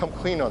have to come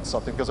clean on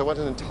something because I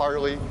wasn't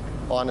entirely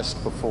honest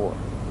before.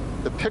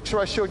 The picture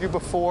I showed you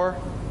before,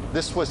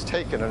 this was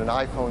taken on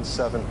an iPhone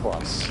 7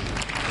 Plus.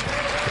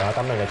 Đó,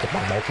 tấm này là chụp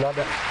bằng 7 Plus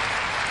đó.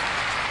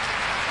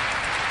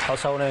 How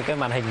sâu này cái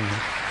màn hình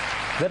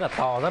rất là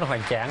to, rất là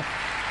hoành tráng.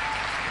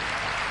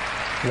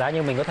 Giá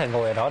như mình có thể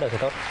ngồi ở đó được thì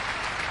tốt.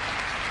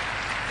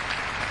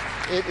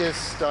 It is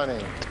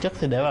stunning. Chất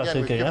thì để vào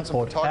sự kiện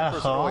Apple khá là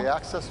khó,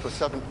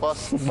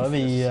 bởi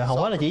vì hầu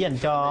hết là chỉ dành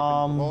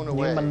cho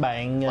những anh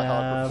bạn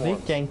viết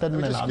trang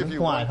tin này nọ nước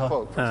ngoài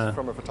thôi.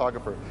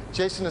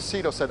 Jason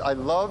Aceto said, I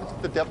loved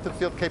the depth of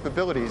field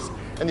capabilities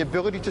and the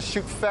ability to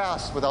shoot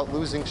fast without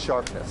losing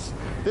sharpness.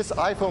 This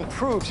iPhone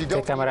proves you don't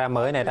Cái camera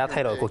mới này đã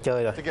thay đổi cuộc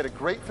chơi rồi. To get a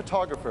great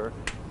photographer.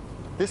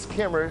 This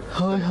camera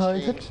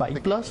hơi thích 7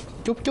 Plus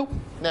chút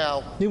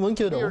now, nhưng vẫn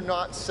chưa đủ. we are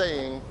not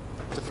saying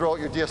to throw out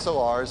your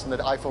DSLRs and that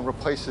iPhone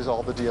replaces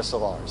all the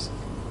DSLRs.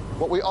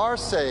 What we are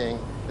saying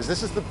is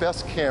this is the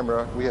best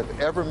camera we have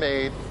ever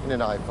made in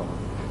an iPhone.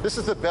 This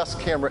is the best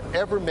camera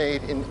ever made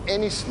in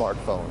any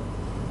smartphone.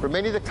 For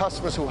many of the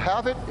customers who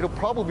have it, it'll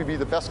probably be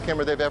the best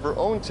camera they've ever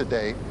owned to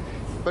date.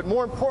 But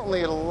more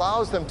importantly, it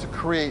allows them to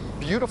create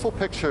beautiful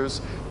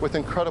pictures with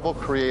incredible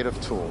creative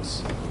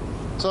tools.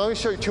 So let me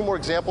show you two more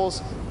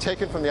examples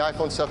taken from the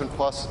iPhone 7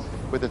 Plus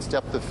with its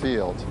depth of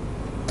field.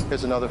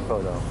 Here's another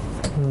photo.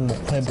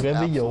 Thêm một cái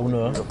ví dụ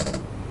nữa.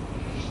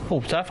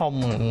 Xóa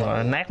phông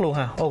nát luôn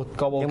ha.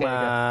 Nhưng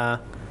mà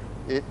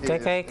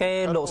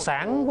cái độ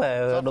sáng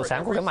độ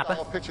sáng của cái mặt á,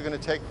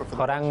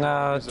 họ đang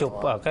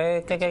chụp ở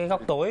cái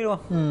góc tối đúng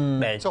không?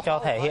 Để cho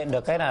thể hiện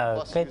được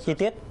cái chi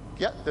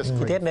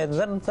tiết nên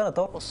rất là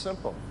tốt.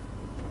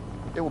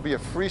 It will be a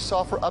free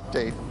software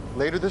update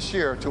later this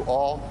year to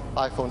all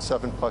iPhone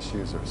 7 Plus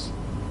users.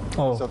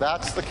 So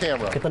that's the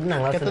camera. Cái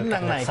tính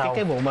năng này,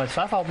 cái vụ mà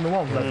xóa phông đúng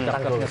không?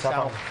 Tăng cường xóa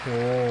phông.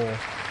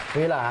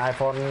 Nghĩa là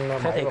iPhone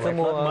 7 thì cứ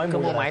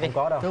mua máy đi,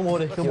 có đâu.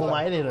 Cứ mua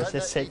máy đi rồi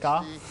sẽ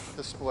có.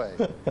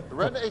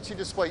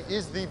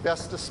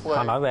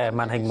 Họ nói về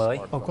màn hình mới.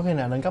 Có khi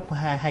nào nâng cấp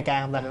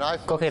 2K không ta?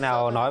 Có khi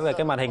nào nói về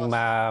cái màn hình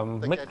mà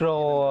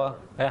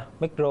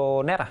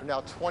micro nét à?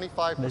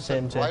 Để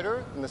xem.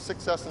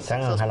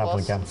 Sáng hơn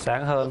 25%.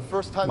 Sáng hơn,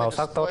 màu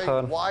sắc tốt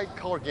hơn.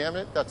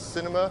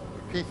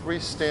 P3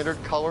 standard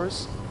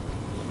colors.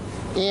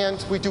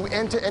 And we do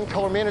end-to-end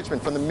color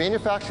management from the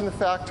manufacturing in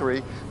the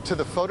factory to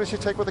the photos you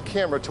take with the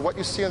camera to what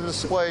you see on the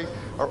display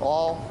are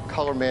all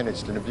color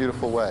managed in a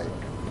beautiful way.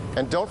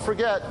 And don't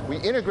forget, we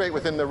integrate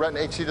within the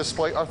Retina HD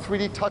display our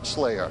 3D touch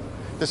layer.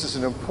 This is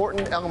an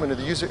important element of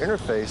the user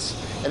interface.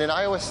 And in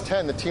iOS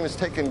 10, the team has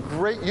taken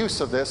great use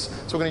of this,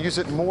 so we're going to use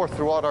it more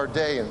throughout our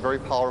day in very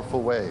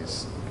powerful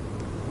ways.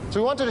 So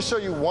we wanted to show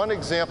you one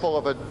example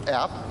of an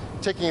app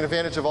taking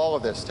advantage of all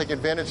of this, taking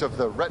advantage of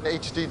the Retina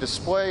HD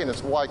display and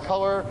its wide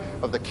color,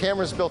 of the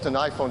cameras built in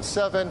iPhone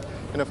 7,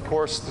 and of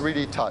course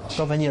 3D touch.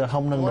 Có vẻ như là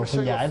không nâng độ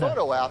phân giải rồi.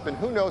 Photo app, and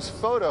who knows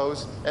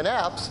photos and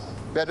apps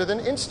better than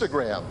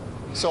Instagram.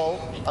 So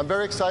I'm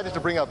very excited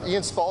to bring up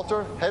Ian Spalter,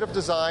 Head of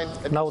Design.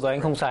 Lâu rồi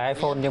anh không xài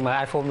iPhone, nhưng mà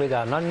iPhone bây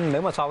giờ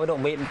nếu mà so với độ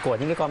mịn của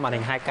những cái con màn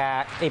hình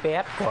 2K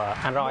IPS của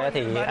Android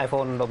thì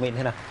iPhone độ mịn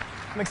thế nào?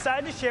 I'm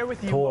excited to share with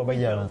you what we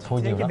built to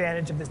take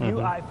advantage of this new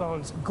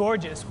iPhone's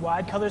gorgeous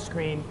wide color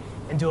screen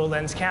and dual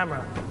lens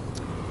camera.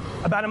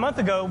 About a month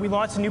ago, we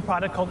launched a new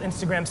product called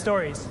Instagram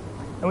Stories,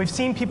 and we've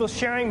seen people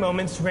sharing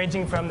moments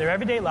ranging from their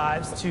everyday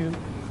lives to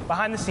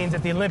behind the scenes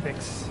at the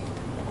Olympics.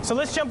 So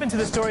let's jump into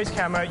the Stories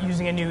camera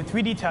using a new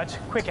 3D touch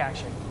quick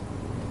action.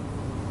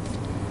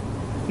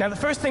 Now,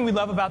 the first thing we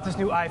love about this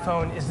new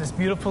iPhone is this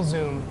beautiful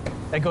zoom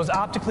that goes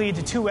optically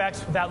to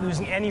 2x without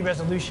losing any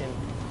resolution.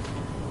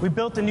 We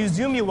built a new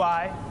Zoom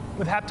UI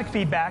with haptic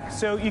feedback,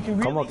 so you can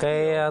really. Có một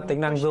cái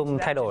tính năng zoom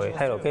thay đổi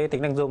cái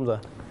tính năng zoom rồi.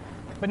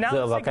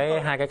 Dựa vào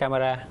hai cái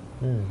camera.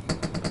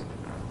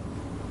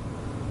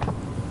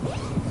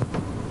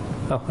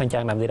 Anh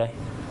Trang làm gì đây?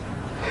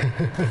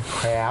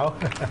 Hẻo.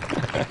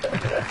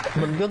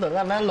 Mình cứ tưởng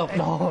anh đã lột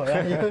đồ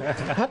rồi,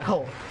 hết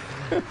hồn.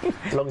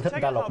 Luân thích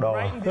ta lột đồ.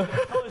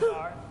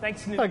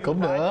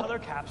 Cũng nữa.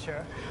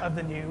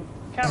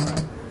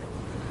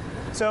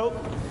 So,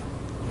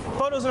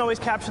 photos don't always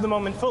capture the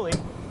moment fully.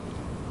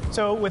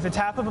 So, with the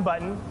tap of a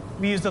button,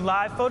 we use the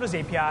Live Photos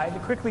API to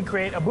quickly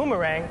create a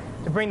boomerang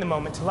to bring the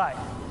moment to life.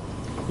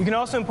 You can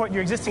also import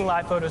your existing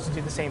live photos to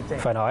do the same thing.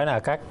 Phải nói là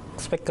các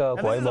speaker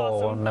của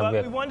Apple làm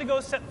việc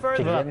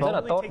trình diễn rất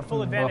là tốt.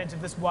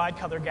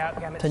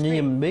 Theo như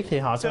mình biết thì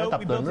họ sẽ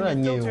tập luyện rất là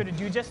nhiều.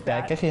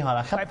 Kể cả khi họ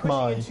là khách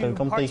mời từ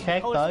công ty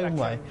khác tới cũng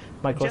vậy,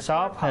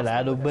 Microsoft hay là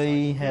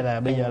Adobe hay là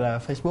bây giờ là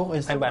Facebook,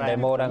 Instagram. Anh bạn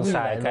demo đang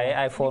xài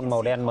cái iPhone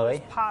màu đen mới,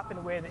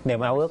 niềm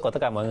ao ước của tất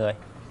cả mọi người.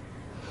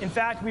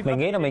 Mình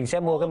nghĩ là mình sẽ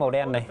mua cái màu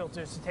đen này.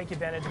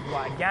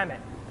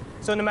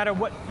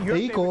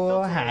 Ý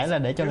của Hải là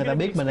để cho người ta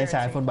biết mình đang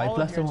xài iPhone 7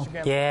 Plus đúng không?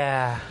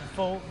 Yeah.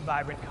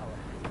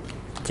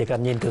 Chỉ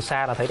cần nhìn từ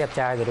xa là thấy đẹp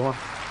trai rồi đúng không?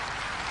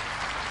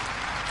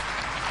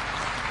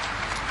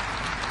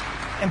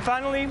 And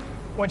finally,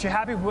 once you're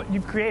happy with what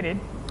you've created,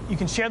 you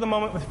can share the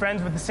moment with friends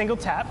with a single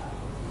tap.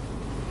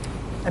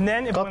 And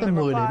then if có tới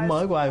 10 điểm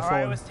mới của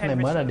iPhone, này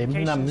mới là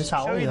điểm 5 đến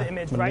 6 rồi,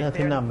 mình nghĩ là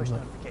thứ 5 rồi.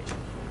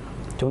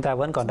 Chúng ta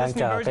vẫn còn đang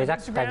chờ cái jack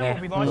tai nghe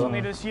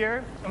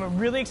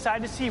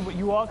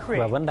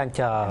và vẫn đang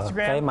chờ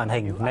cái màn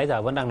hình. Nãy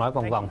giờ vẫn đang nói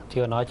vòng vòng,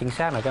 chưa nói chính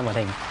xác là cái màn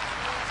hình.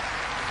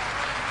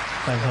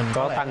 Màn hình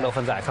có tăng độ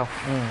phân giải không?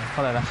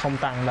 Có lẽ là không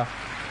tăng đâu.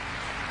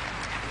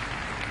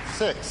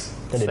 Cái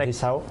điểm thứ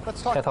 6.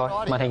 Thế thôi,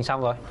 màn hình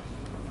xong rồi.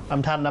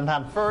 Âm thanh.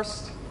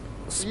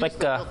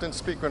 Speaker.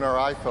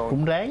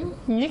 Cũng ráng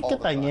nhét cái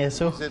tai nghe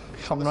xuống,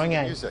 không nói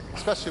ngay.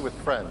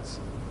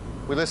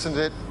 We listen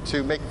to it to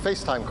make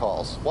FaceTime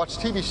calls, watch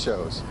TV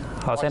shows.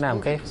 Họ sẽ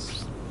làm cái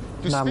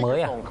loa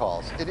mới à?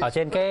 Ở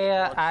trên cái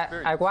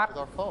iWatch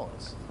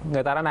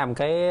người ta đã làm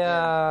cái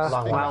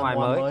loa ngoài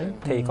mới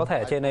thì có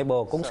thể trên Apple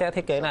cũng sẽ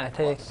thiết kế lại,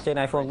 thì trên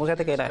iPhone cũng sẽ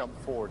thiết kế lại.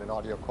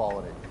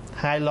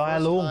 2 loa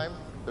luôn.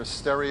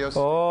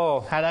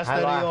 Hai loa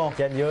stereo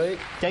trên dưới.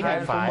 Trải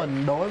nghiệm của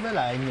mình đối với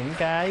lại những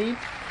cái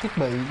thiết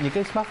bị, những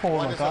cái smartphone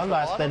mà có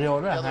loa stereo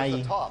rất là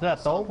hay, rất là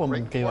tốt, và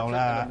mình kỳ vọng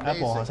là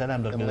Apple họ sẽ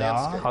làm được điều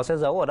đó. Họ sẽ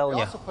giấu ở đâu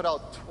nhỉ?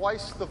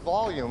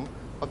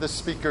 Of the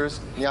speakers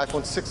in the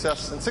iPhone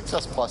 6s and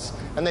 6s Plus,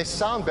 and they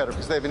sound better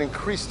because they have an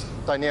increased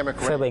dynamic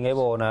range. Phê bình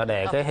Apple là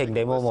để cái hình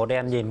demo màu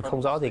đen nhìn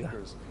không rõ gì cả.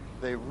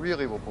 They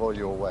really will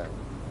blow you away.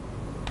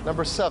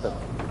 Number 7.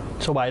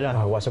 Số 7 rồi.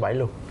 Qua số 7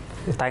 luôn.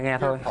 Tai nghe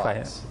thôi,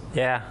 phải.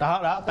 Yeah.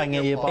 Đó, tai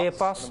nghe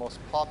AirPods.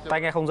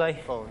 Tai nghe không dây.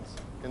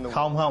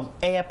 Không,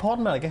 AirPods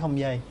mới là cái không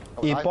dây.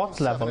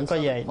 AirPods là vẫn có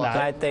dây.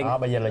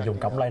 Bây giờ là dùng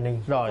cổng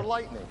Lightning. Rồi.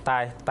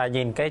 Tai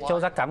nhìn cái chỗ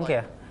jack cắm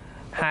kìa.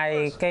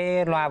 Hai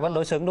cái loa vẫn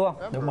đối xứng đúng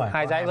không? Đúng rồi.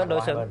 Hai dãy vẫn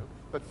đối xứng.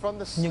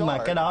 Nhưng mà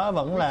cái đó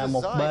vẫn là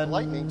một bên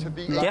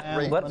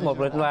vẫn một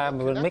bên loa,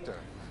 một bên mic.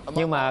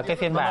 Nhưng mà cái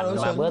phiên bản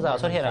mà bữa giờ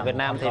xuất hiện ở Việt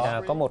Nam thì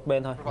là có một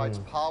bên thôi.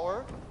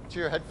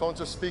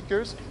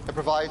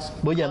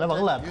 Bữa giờ nó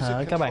vẫn lệch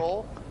hả các bạn?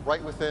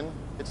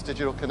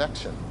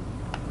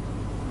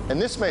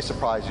 And this may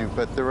surprise you,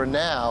 but there are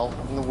now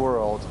in the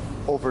world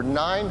over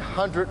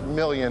 900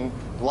 million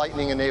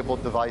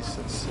Lightning-enabled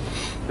devices.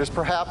 There's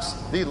perhaps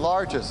the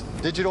largest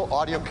digital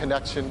audio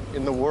connection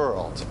in the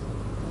world.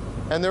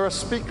 And there are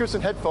speakers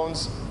and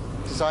headphones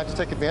designed to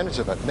take advantage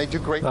of it. And they do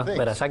great things.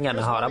 Vậy là xác nhận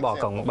là họ đã bỏ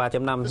cổng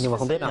 3.5, nhưng mà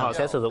không biết là họ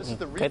sẽ sử dụng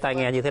cái tai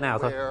nghe như thế nào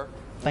thôi.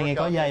 Tai nghe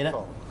có dây đó.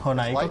 Hồi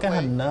nãy có cái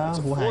hình đó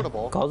của Hải.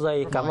 Có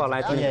dây cắm vào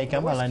Lightning. Có dây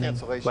cắm vào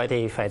Lightning. Vậy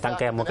thì phải tặng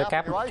kèm một cái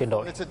cáp chuyển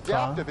đổi.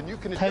 Có.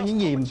 Theo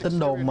những gì tin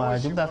đồn mà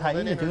chúng ta thấy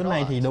ở trước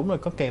này thì đúng là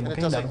có kèm một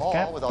cái đoạn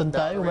cáp tinh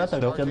tế cũng đã từ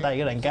được trên tay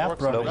cái đoạn cáp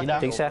rồi. Đúng,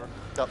 chính xác.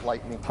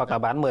 Hoặc là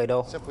bán 10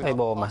 đô,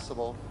 Apple mà.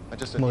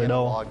 10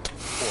 đô.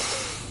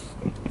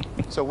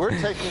 So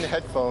we're taking the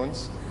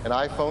headphones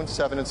and iPhone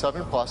 7 and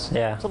 7 Plus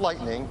to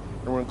Lightning,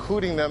 and we're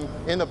including them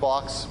in the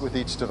box with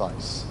each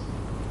device.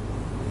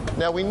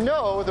 Now we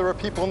know there are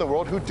people in the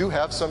world who do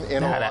have some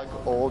analog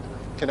old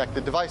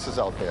connected devices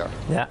out there.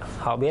 Dạ,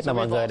 họ biết là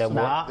mọi người đều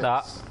muốn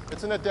đó.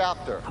 It's an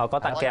adapter. Họ có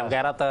tặng kèm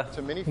cái adapter.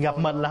 Gặp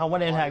mình là không có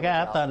đem hai cái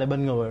adapter này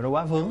bên người, nó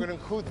quá vướng.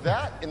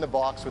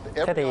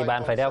 Thế thì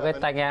bạn phải đeo cái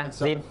tai nghe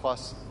zin,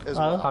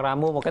 hoặc là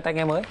mua một cái tai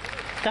nghe mới.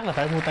 Chắc là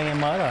phải mua tai nghe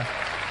mới rồi.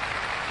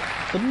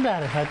 Tính ra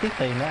thì hơi tiếc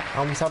tiền đó.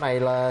 Ông sau này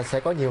là sẽ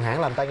có nhiều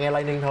hãng làm tai nghe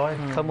Lightning thôi.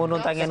 Thôi mua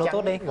luôn tai nghe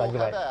tốt đi. Là như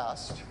vậy.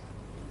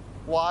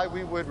 Why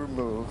we would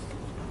remove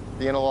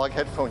the analog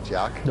headphone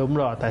jack? Đúng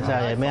rồi, tại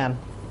sao vậy mấy anh?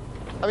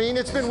 I mean,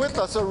 it's been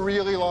with us a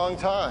really long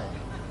time.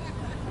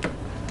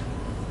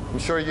 I'm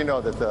sure you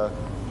know that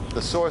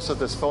the source of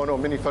this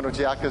mini phono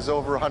jack is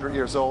over 100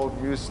 years old,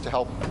 used to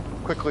help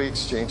quickly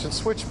exchange and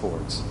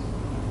switchboards.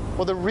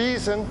 Well, the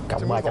reason to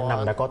move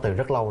on, đã có từ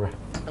rất lâu rồi.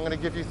 I'm going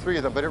to give you 3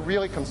 of them, but it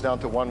really comes down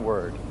to one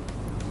word: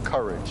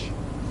 courage.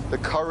 The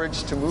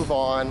courage to move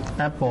on.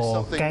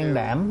 Apple can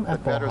đảm,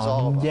 Apple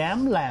họ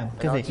dám làm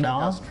cái việc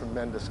đó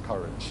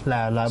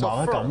là loại bỏ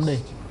cái cổng đi.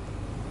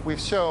 We've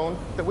shown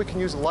that we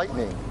can use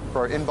Lightning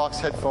for our inbox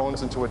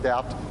headphones and to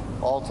adapt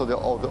all the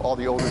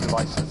older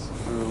devices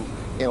through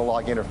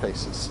analog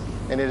interfaces.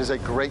 And it is a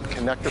great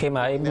connector. Khi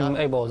mà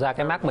Apple ra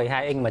cái Mac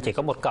 12 inch mà chỉ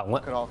có một cổng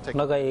á,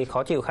 nó gây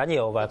khó chịu khá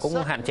nhiều và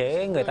cũng hạn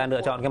chế người ta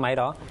lựa chọn cái máy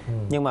đó.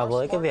 Nhưng mà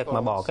với cái việc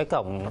mà bỏ cái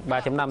cổng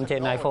 3.5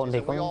 trên iPhone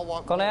thì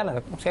có lẽ là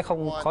sẽ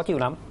không khó chịu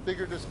lắm.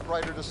 Bigger,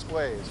 brighter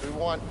displays.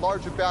 We want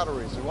larger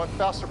batteries. We want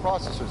faster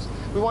processors.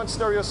 We want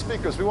stereo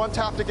speakers. We want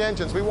taptic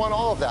engines. We want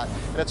all of that.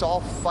 And it's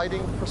all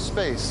fighting for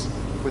space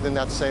within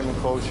that same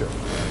enclosure.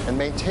 And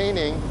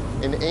maintaining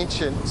an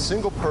ancient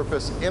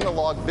single-purpose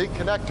analog big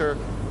connector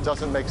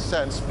doesn't make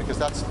sense because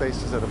that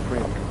space is at a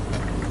premium.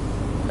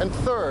 And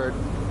third,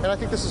 and I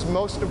think this is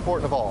most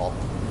important of all,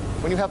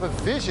 when you have a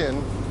vision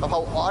of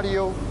how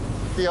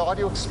the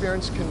audio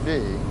experience can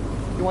be,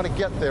 you want to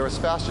get there as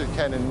fast as you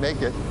can and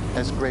make it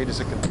as great as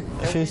it can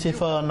be. Phil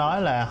Schiffer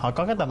nói là họ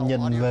có cái tầm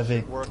nhìn về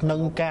việc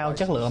nâng cao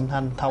chất lượng âm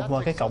thanh thông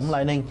qua cái cổng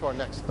Lightning,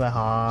 và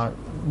họ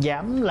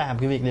dám làm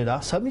cái việc điều đó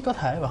sớm nhất có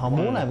thể, và họ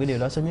muốn làm cái điều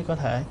đó sớm nhất có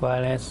thể.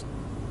 Wireless.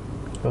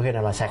 Có khi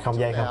nào là sạc không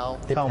dây không?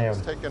 Tiếp theo,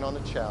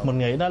 mình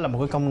nghĩ đó là một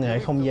cái công nghệ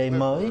không dây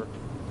mới,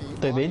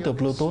 tùy biến từ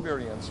Bluetooth.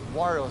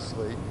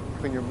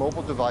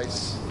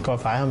 Coi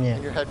phải không nha?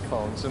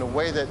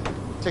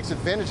 Takes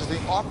advantage of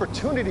the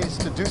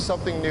opportunities to do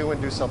something new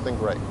and do something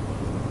great.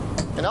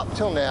 And up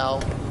till now,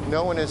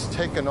 no one has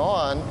taken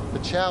on the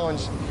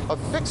challenge of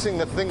fixing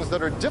the things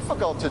that are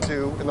difficult to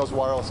do in those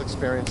wireless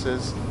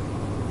experiences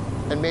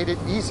and made it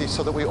easy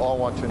so that we all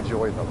want to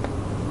enjoy them.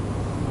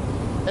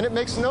 And it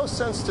makes no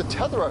sense to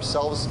tether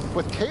ourselves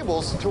with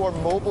cables to our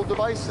mobile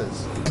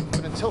devices.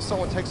 But until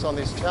someone takes on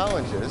these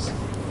challenges,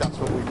 that's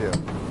what we do.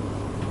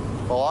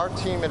 Well, our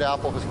team at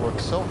Apple has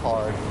worked so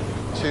hard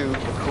to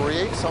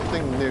create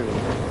something new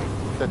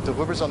that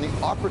delivers on the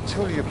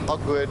opportunity of how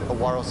good a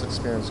wireless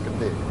experience can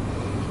be.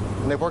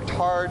 And they've worked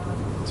hard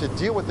to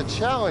deal with the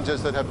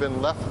challenges that have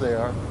been left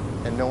there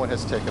and no one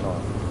has taken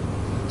on.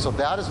 So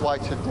that is why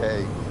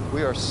today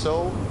we are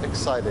so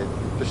excited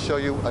to show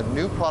you a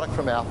new product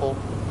from Apple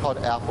called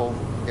Apple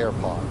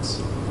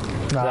AirPods.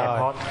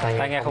 AirPods,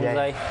 tai nghe không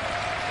dây.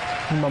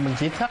 Nhưng mà mình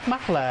chỉ thắc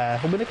mắc là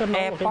không biết nó có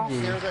nói một cái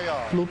gì,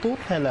 Bluetooth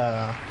hay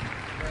là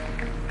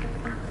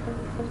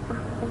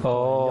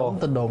giống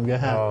tin đồn vậy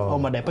ha.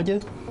 Mà đẹp quá chứ.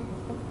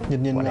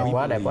 Nhìn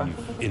quá đẹp quá.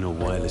 In a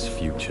wireless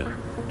future.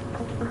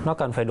 Nó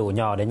cần phải đủ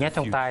nhỏ để nhét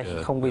trong tai,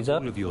 không bị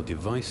rớt. Gì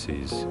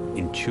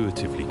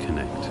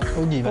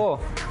vậy?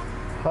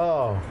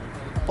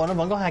 Nó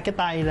vẫn có hai cái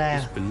tay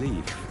ra.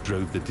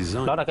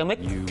 Đó là cái mic.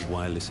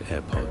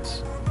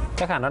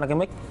 Chắc hẳn đó là cái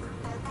mic.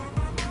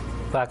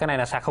 Và cái này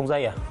là sạc không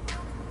dây à?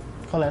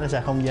 Có lẽ là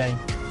sạc không dây.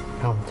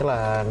 Không, chắc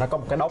là nó có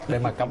một cái đốc để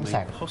mà cắm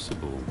sạc.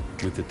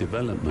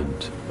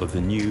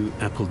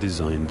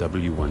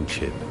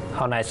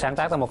 Họ này sáng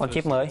tác ra một con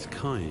chip mới.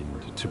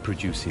 To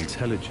produce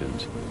intelligent,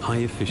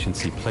 high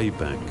efficiency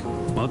playback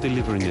while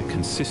delivering a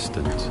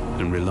consistent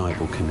and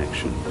reliable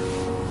connection.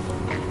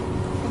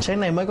 Sáng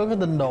nay mới có cái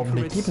tin đồn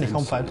thì chip này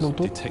không phải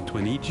Bluetooth.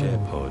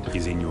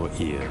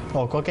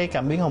 Có cái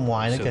cảm biến hồng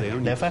ngoại nữa kìa,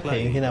 để phát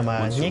hiện khi nào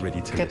mà nhét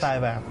cái tai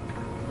vào.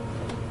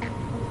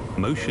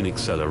 Motion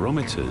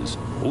accelerometers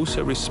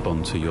also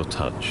respond to your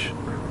touch,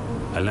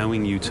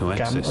 allowing you to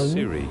access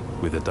Siri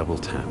with a double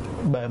tap.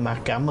 Bề mặt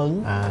cảm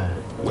ứng.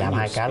 Chạm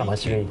hai cái là mở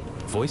Siri.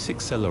 Voice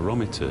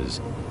accelerometers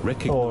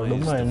recognize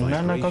the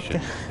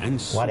vibration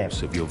and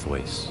source of your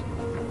voice.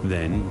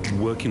 Then,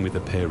 working with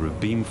a pair of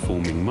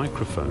beam-forming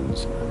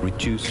microphones,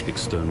 reduce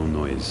external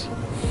noise.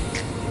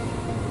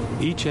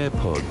 Each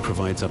AirPod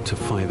provides up to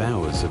 5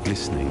 hours of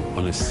listening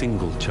on a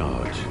single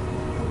charge.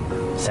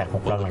 Sạc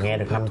một lần là nghe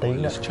được 5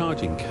 tiếng đó.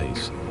 Charging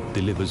case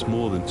delivers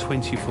more than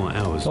 24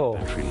 hours of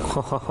battery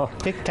life.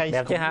 Cái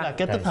case cũng là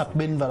cái tích hợp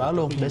pin vào đó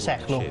luôn để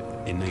sạc luôn.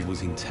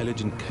 Enables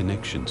intelligent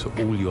connection to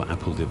all your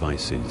Apple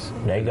devices.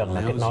 Để gần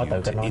là kết nối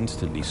tự kết nối.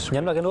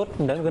 Nhấn vào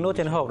cái nút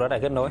trên hộp đó để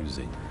kết nối.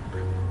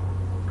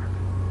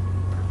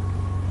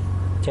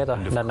 Chết rồi,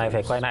 lần này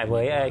phải quay lại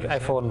với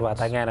iPhone và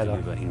tai nghe này rồi.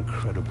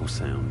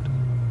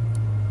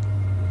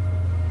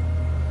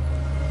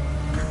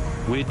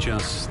 We're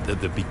just at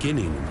the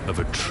beginning of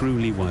a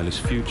truly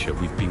wireless future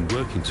we've been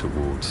working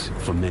towards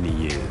for many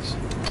years,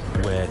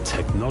 where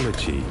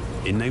technology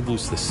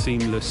enables the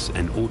seamless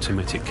and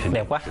automatic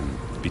connection.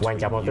 Quan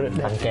trọng là cái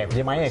tặng kèm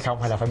với máy hay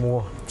không hay là phải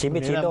mua?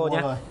 99 đô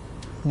nhé.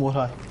 Mua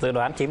thôi. Dự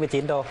đoán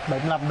 99 đô.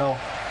 75 đô.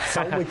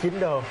 69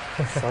 đô.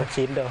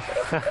 69 đô.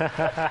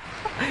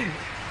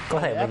 Có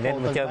thể mình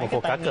nên chơi một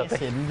cuộc cá cược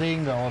xịn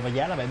riêng rồi và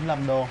giá là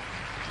 75 đô.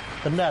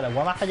 Tính ra là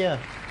quá mắc đó chứ.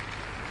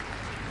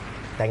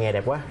 Tai nghe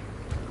đẹp quá.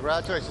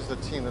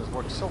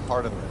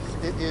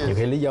 Nhiều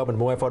khi lý do mình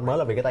mua iPhone mới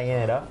là vì cái tai nghe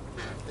này đó.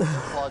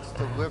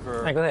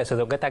 Anh có thể sử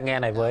dụng cái tai nghe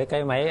này với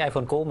cái máy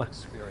iPhone cũ mà.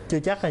 Chưa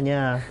chắc là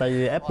nha, tại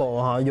vì Apple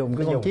họ dùng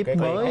cái con chip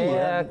mới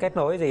kết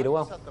nối gì đúng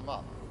không?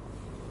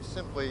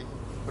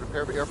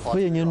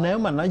 Ví dụ như nếu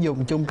mà nó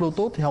dùng chung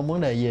Bluetooth thì không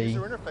vấn đề gì.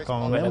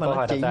 Còn nếu mà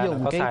nó chỉ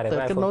dùng cái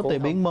kết nối tùy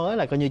biến mới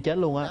là coi như chết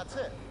luôn á.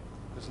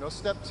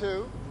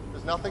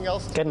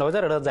 Kết nối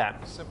rất là đơn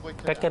giản.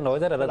 Cách kết nối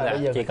rất là đơn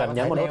giản, chỉ cần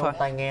nhấn một nút thôi.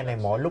 Tai nghe này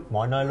mọi lúc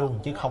mọi nơi luôn,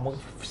 chứ không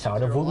sợ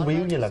nó vướng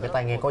víu như là cái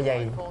tai nghe có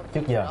dây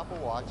trước giờ.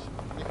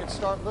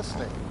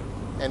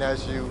 And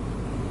as you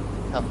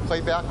have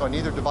playback on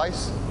either device,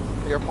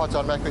 the AirPods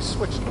automatically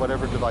switch to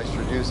whatever device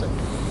you're using.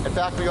 In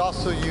fact, we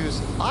also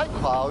use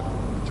iCloud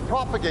to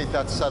propagate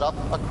that setup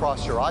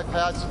across your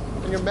iPads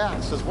and your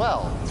Macs as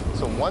well.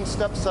 So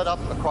one-step setup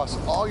across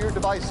all your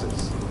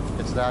devices.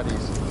 It's that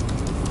easy.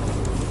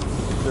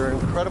 They're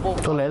incredible.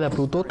 Có lẽ là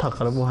Bluetooth thật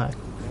rồi đó mua hàng.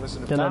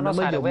 Cho nên nó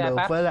mới dùng được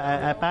với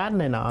lại iPad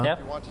này nọ.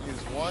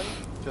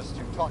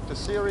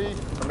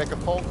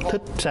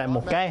 Thích xài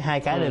một cái, hai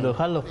cái đều được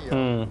hết luôn.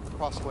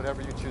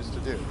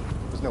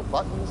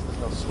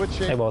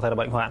 Apple thật là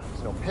bệnh hoạn.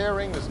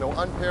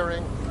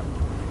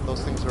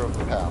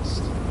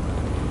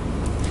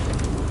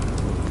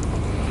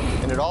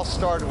 And it all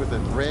started with a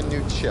brand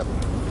new chip,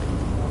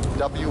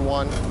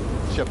 W1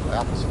 chip,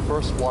 Apple's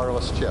first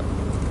wireless chip.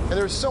 And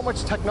there's so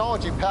much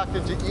technology packed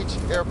into each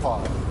AirPod.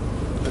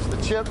 There's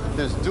the chip,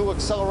 there's dual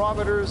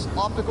accelerometers,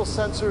 optical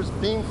sensors,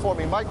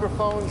 beam-forming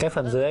microphones. Cái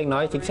phần dưới anh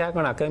nói chính xác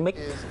nó là cái mic.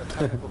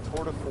 Little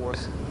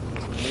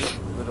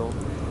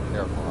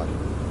AirPod.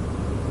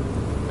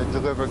 They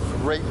deliver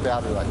great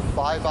battery life,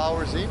 5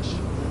 hours each.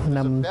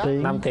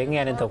 5 tiếng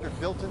nghe liên tục.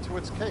 Built into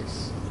its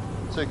case.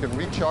 So you can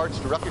recharge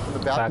directly from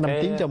the battery.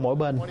 5 tiếng cho mỗi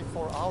bên.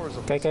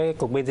 Cái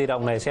cục pin di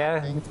động này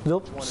sẽ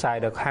giúp xài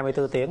được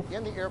 24 tiếng.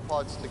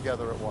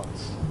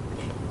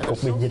 Cục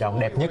pin di động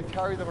đẹp nhất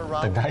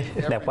từng thấy.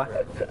 Đẹp quá.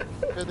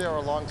 Here they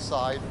are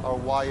alongside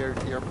our wired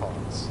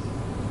AirPods.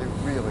 They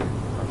really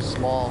are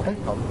small and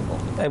comfortable.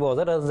 Apple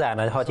rất đơn giản,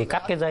 là họ chỉ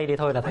cắt cái dây đi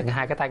thôi là thành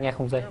hai cái tai nghe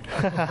không dây.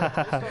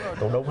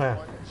 Cũng đúng ha.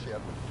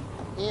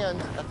 And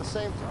at the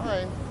same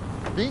time,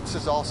 Beats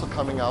is also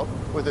coming out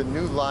with a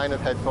new line of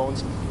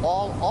headphones,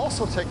 all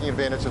also taking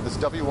advantage of this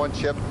W1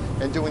 chip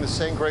and doing the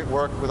same great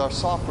work with our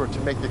software to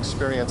make the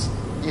experience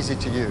easy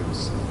to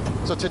use.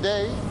 So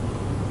today,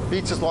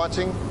 Beats is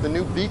launching the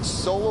new Beats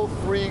Solo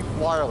 3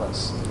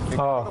 Wireless.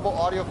 Incredible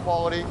audio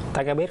quality.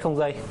 Tai nghe biết không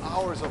dây.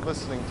 Hours of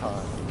listening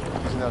time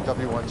using that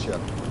W1 chip.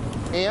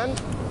 And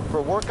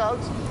for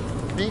workouts,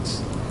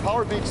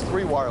 Power Beats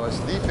 3 Wireless,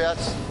 the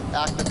best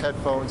active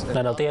headphones.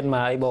 Lần đầu tiên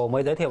mà Apple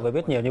mới giới thiệu về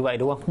Beats nhiều như vậy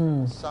đúng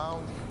không?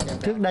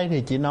 Trước đây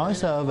thì chỉ nói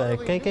sơ về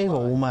cái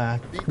vụ mà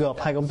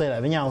gộp hai công ty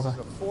lại với nhau thôi.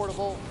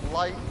 Affordable,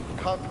 light,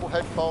 comfortable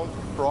headphone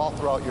for all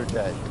throughout your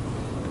day.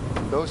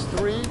 Those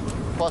three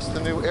plus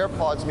the new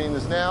AirPods mean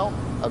is now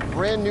a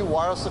brand new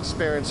wireless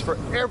experience for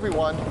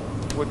everyone,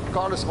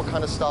 regardless of what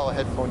kind of style of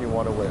headphone you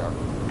want to wear.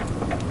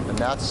 And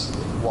that's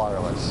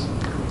wireless.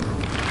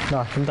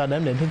 Rồi, chúng ta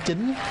đến điểm thứ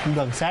 9, cũng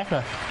gần sát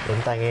rồi. Điểm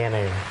tai nghe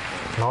này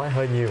nói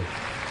hơi nhiều.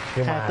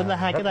 Nhưng mà tính ra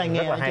hai cái tai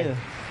nghe đó chứ.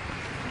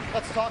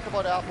 Let's talk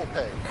about Apple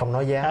Pay. Không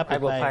nói giá. Apple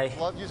Pay.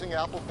 Love using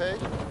Apple Pay.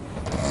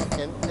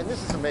 And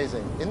this is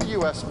amazing. In the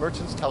US,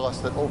 merchants tell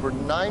us that over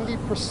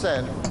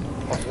 90%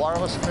 of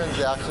wireless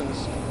transactions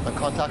and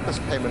contactless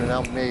payment are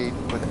now made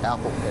with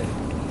Apple Pay.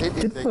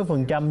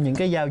 90% những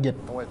cái giao dịch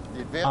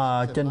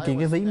trên những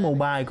cái ví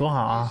mobile của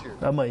họ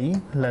ở Mỹ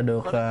là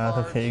được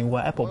thực hiện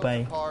qua Apple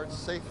Pay.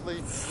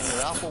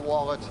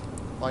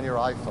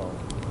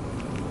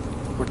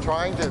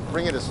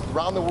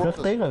 Rất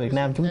tiếc là Việt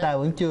Nam chúng ta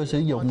vẫn chưa sử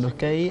dụng được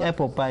cái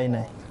Apple Pay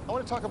này.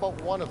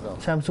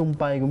 Samsung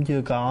Pay cũng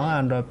chưa có,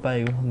 Android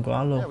Pay cũng không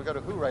có luôn.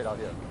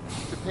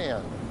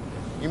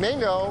 You may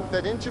know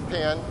that in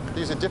Japan,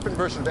 there's a different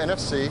version of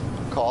NFC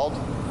called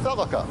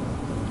Thelica.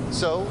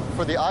 So,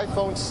 for the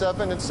iPhone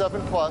 7 and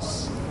 7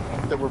 Plus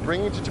that we're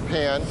bringing to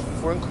Japan,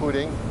 we're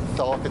including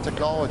Thelica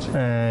technology.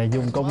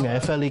 Dùng công nghệ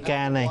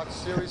Thelica này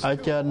ở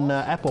trên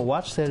Apple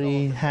Watch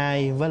Series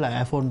 2 với lại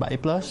iPhone 7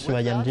 Plus và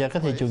dành cho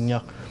các thị trường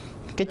Nhật.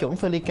 Cái chuẩn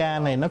Thelica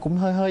này nó cũng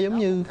hơi giống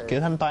như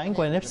kiểu thanh toán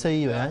qua NFC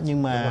vậy á,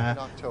 nhưng mà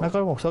nó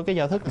có một số cái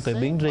giao thức tự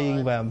biến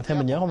riêng và theo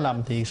mình nhớ không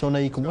lầm thì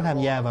Sony cũng có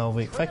tham gia vào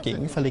việc phát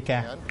triển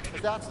Thelica.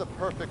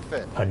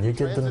 Hình như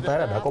trên tinh tế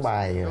là đã có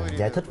bài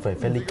giải thích về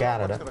Thelica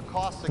rồi đó.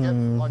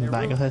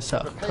 Bạn có thể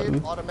search thử,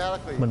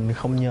 mình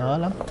không nhớ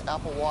lắm.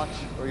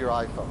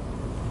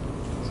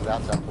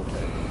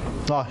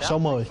 Rồi, số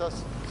 10.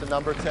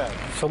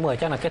 Số 10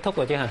 chắc là kết thúc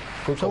rồi chứ hả?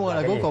 Số 10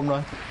 là cuối cùng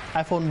rồi.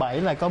 iPhone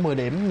 7 là có 10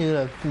 điểm như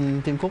là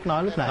Tim Cook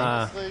nói lúc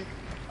nãy.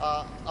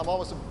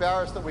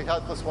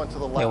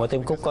 Nhưng mà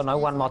Tim Cook có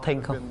nói one more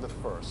thing không?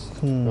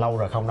 Lâu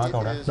rồi không nói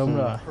câu đó. Đúng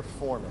rồi.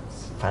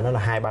 Phải nói là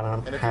 2-3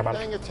 năm,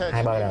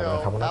 2-3 lần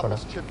rồi không nói câu đó.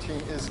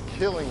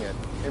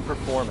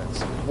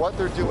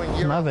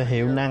 Nói về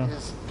hiệu năng.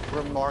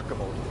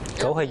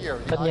 Cấu hình,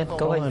 tất nhiên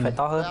cấu hình phải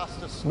to hơn,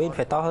 pin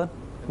phải to hơn,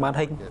 màn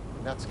hình.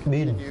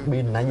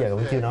 Pin nãy giờ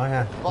cũng chưa nói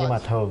ha, nhưng mà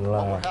thường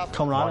là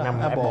không nói năm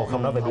Apple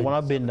không nói về pin, không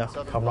nói pin đâu,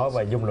 không nói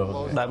về dung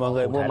lượng. Đợi mọi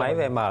người mua máy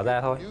về mở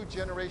ra thôi.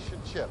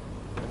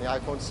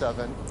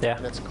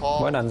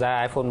 Mỗi lần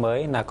ra iPhone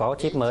mới là có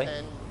chip mới.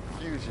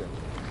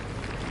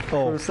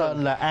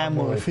 Tên là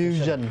A10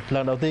 Fusion.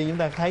 Lần đầu tiên chúng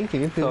ta thấy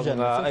chữ Fusion.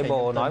 Thường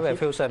Apple nói về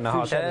Fusion là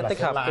họ sẽ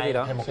tích hợp cái gì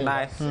đó.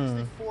 Này.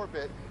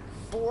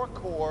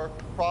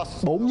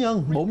 4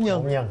 nhân.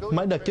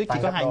 Mấy đợt trước chỉ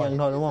có 2 nhân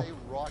thôi đúng không?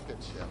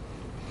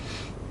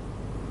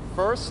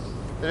 First,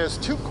 it has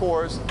two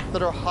cores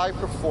that are high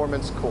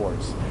performance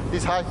cores.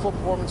 These high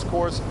performance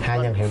cores. 2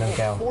 nhân hiệu năng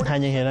cao. 2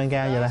 nhân hiệu năng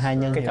cao, vậy là 2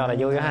 nhân. Cái trò này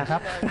vui ha.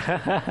 Thấp.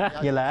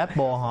 Vậy là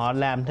Apple họ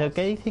làm theo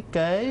cái thiết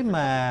kế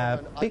mà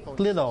Big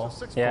Little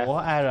của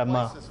ARM,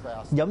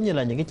 giống như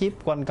là những cái chip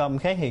Qualcomm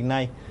khác hiện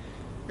nay.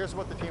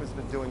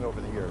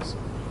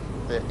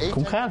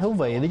 Cũng khá là thú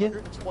vị đấy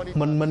chứ.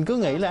 Mình cứ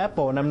nghĩ là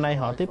Apple năm nay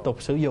họ tiếp tục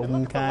sử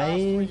dụng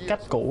cái cách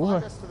cũ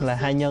thôi, là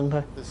 2 nhân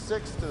thôi.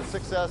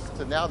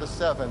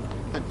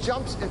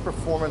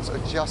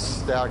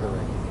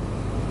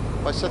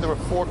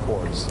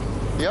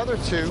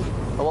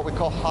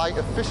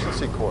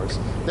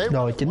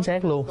 Rồi, chính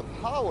xác luôn.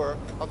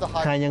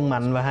 2 nhân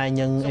mạnh và 2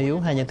 nhân yếu,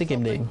 2 nhân tiết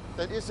kiệm điện.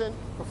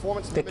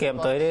 Tiết kiệm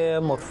tới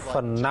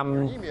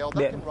 1/5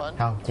 điện.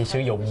 Không, chỉ sử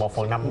dụng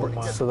 1/5.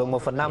 Sử dụng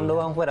 1/5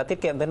 đúng không? Vậy là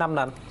tiết kiệm tới 5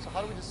 lần.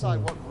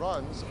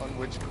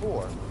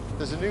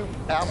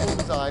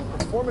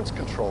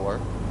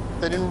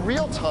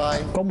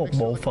 Có một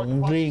bộ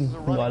phận riêng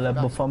gọi là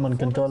Performance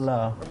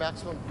Controller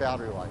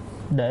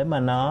để mà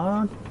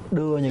nó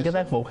đưa những cái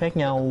tác vụ khác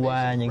nhau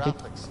qua những cái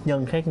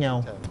nhân khác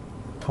nhau.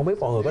 Không biết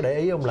mọi người có để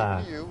ý không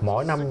là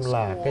mỗi năm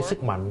là cái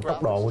sức mạnh,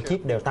 tốc độ của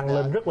chip đều tăng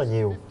lên rất là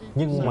nhiều,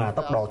 nhưng mà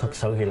tốc độ thực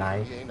sự thì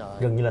lại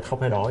gần như là không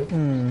thay đổi.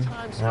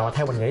 Mà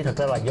theo mình nghĩ thật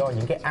ra là do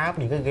những cái app,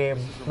 những cái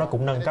game nó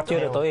cũng nâng cấp chưa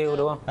được tối ưu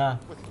đúng không?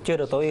 Chưa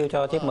được tối ưu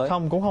cho chip mới.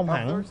 Không, cũng không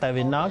hẳn, tại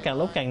vì nó càng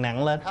lúc càng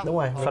nặng lên. Đúng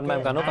rồi, Phần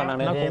mềm càng lúc càng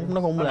nặng lên.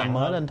 Nó cũng làm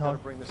mới lên thôi.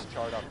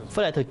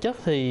 Với lại thực chất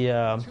thì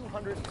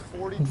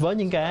với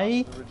những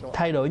cái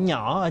thay đổi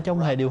nhỏ ở trong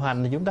hệ điều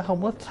hành thì chúng ta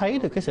không có thấy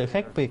được cái sự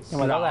khác biệt. Nhưng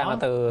mà rõ ràng là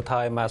từ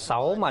thời mà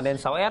 6 mà lên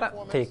 6S á,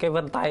 thì cái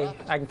vân tay,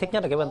 anh thích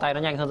nhất là cái vân tay nó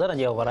nhanh hơn rất là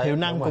nhiều vào đây. Hiệu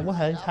năng cũng có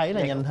thể thấy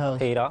là nhanh hơn.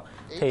 Thì đó,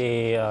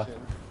 thì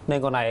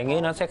nên con này anh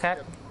nghĩ nó sẽ khác.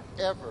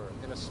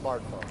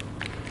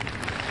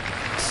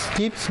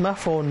 Chip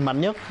smartphone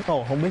mạnh nhất,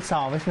 không biết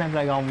so với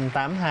Snapdragon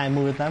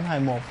 820,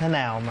 821 thế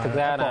nào mà thực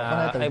ra Apple có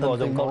thể là tự tin Apple dùng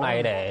tuyên câu bố.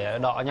 này để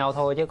đọ nhau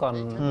thôi, chứ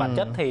còn bản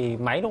chất thì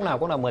máy lúc nào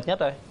cũng là mượt nhất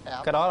rồi.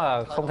 Cái đó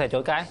là không thể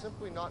chối cãi.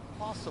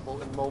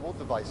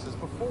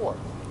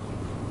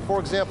 For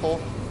example,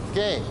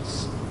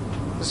 games.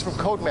 This is from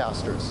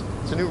Codemasters.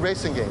 It's a new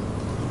racing game.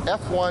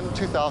 F1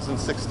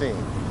 2016.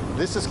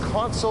 This is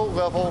console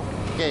level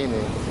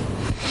gaming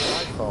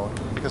on iPhone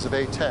because of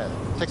A10.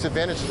 It takes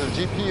advantage of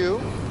the GPU.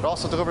 It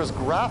also delivers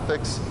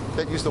graphics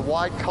that use the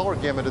wide color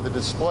gamut of the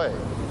display.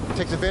 It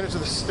takes advantage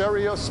of the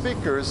stereo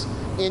speakers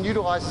and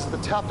utilizes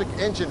the Taptic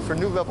engine for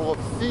new level of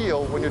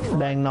feel when you're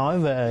Đang nói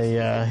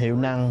về hiệu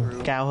năng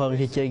cao hơn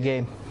khi chơi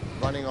game.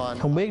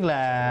 Không biết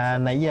là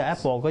nãy giờ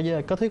Apple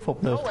có thuyết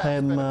phục được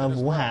thêm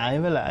Vũ Hải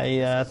với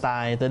lại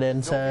Tài từ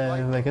DNC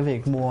về cái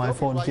việc mua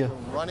iPhone chưa?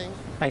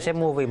 Anh sẽ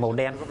mua vì màu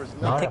đen.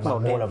 Nó thích là màu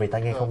mua đen là vì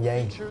tai nghe không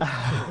dây.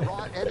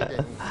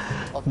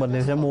 Mình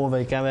thì sẽ mua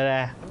về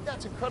camera.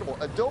 That's incredible.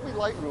 Adobe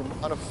Lightroom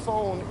on a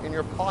phone in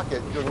your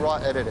pocket doing raw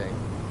editing.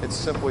 It's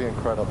simply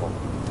incredible.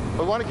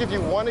 We want to give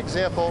you one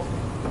example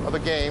of a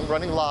game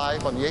running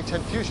live on the A10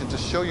 Fusion to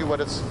show you what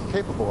it's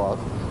capable of.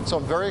 So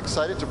I'm very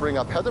excited to bring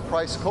up Heather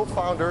Price,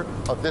 co-founder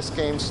of this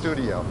game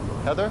studio.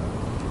 Heather?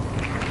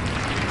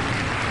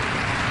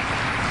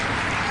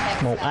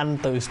 Một anh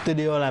từ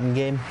studio làm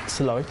game,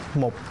 xin lỗi,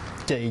 một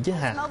chị chứ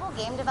hả?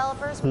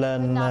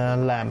 Lên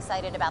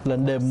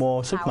lên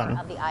demo sức mạnh.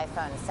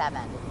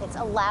 It's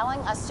allowing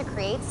us to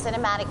create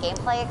cinematic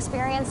gameplay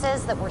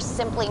experiences that were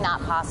simply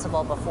not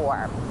possible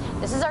before.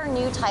 This is our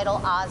new title,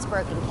 Oz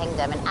Broken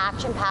Kingdom, an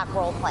action-packed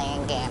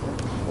role-playing game.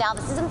 Now,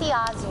 this isn't the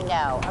Oz you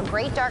know. A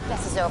great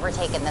darkness has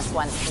overtaken this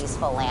once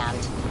peaceful land.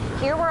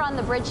 Here we're on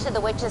the bridge to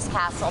the witch's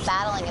castle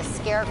battling a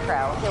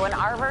scarecrow, who in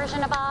our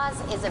version of Oz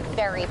is a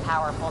very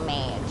powerful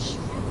mage.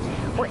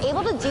 We're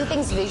able to do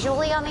things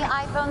visually on the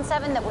iPhone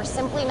 7 that were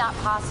simply not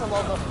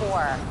possible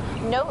before.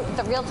 Note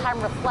the real-time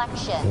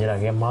reflection, Như là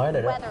game mới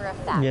rồi đó. weather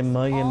effects, Game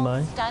mới.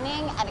 all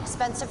stunning and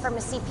expensive from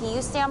a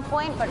CPU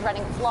standpoint, but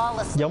running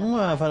flawlessly.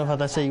 Giống Final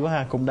Fantasy quá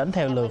ha, cũng đánh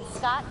theo And lượt. when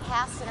Scott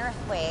casts an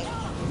earthquake,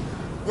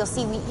 you'll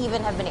see we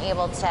even have been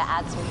able to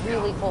add some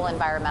really cool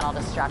environmental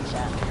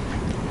destruction.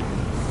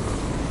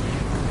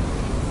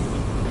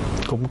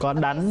 Cũng có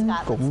đánh,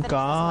 cũng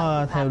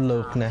có theo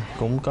lượt nè,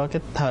 cũng có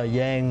cái thời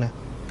gian nè.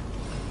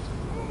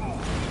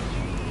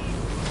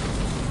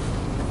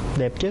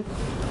 Đẹp chứ.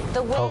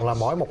 Thường là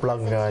mỗi một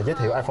lần giới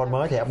thiệu iPhone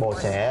mới thì Apple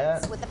sẽ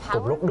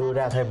cùng lúc đưa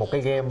ra thêm một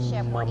cái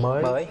game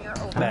mới.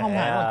 Nó không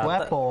phải là của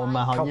Apple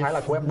mà họ không phải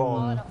là của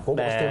Apple, của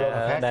một studio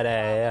nào khác.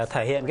 để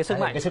thể hiện cái sức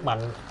mạnh. Cái sức mạnh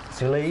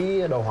xử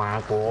lý đồ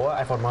họa của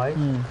iPhone mới.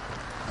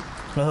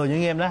 Thường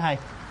những game đó hay.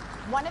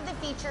 One of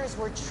the features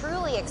we're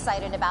truly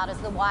excited about is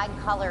the wide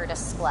color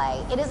display.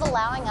 It is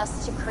allowing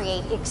us to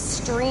create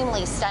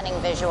extremely stunning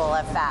visual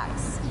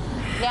effects.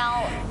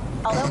 Now,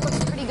 although it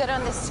looks pretty good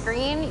on the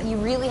screen,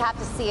 you really have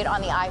to see it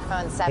on the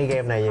iPhone 7. Cái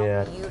game này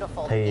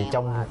thì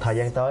trong thời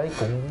gian tới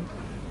cũng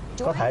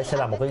có thể sẽ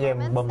là một cái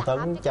game bơm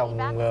tấn trong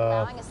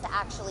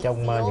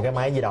những cái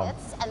máy di động.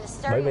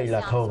 Bởi vì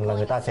là thường là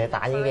người ta sẽ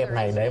tải những game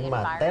này để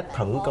mà test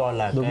thử coi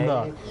là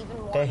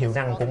cái hiệu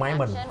năng của máy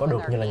mình có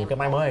được như là những cái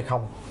máy mới hay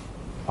không.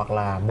 Hoặc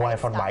là mua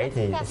iPhone 7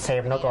 thì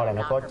xem nó coi là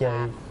nó có chơi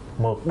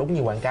mượt đúng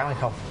như quảng cáo hay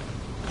không.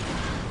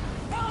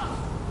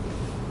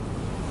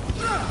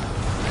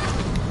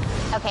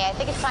 Okay, I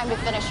think it's time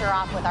to finish her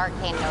off with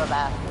Arcane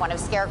Nova, one of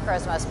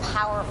Scarecrow's most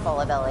powerful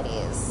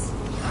abilities.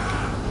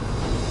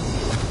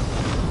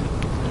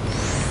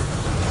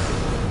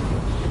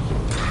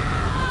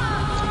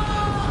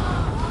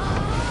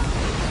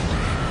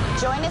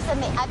 Join us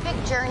in the epic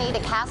journey to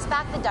cast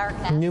back the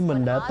darkness. Như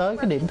mình đã tới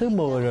cái điểm thứ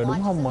 10 rồi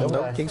đúng không mọi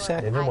người? Chính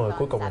xác. Điểm thứ 10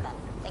 cuối cùng.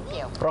 Thank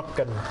you.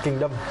 Broken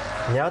Kingdom.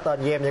 Nhớ tên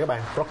game nha các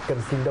bạn, Broken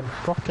Kingdom.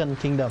 Broken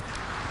Kingdom.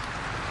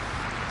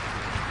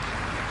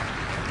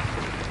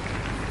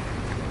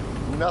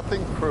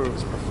 Nothing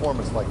proves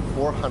performance like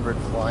 400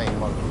 flying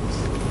monkeys.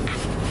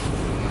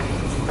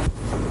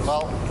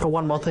 Well, Có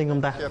One More Thing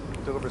không ta?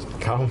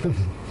 Không.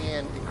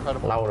 and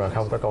incredible. Lâu rồi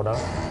không có câu đó.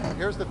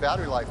 Here's the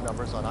battery life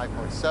numbers on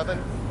iPhone 7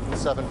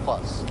 and 7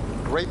 Plus.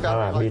 Great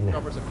battery life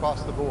numbers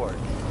across the board.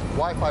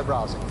 Wi-Fi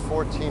browsing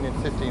 14 and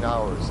 15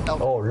 hours.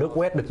 Lướt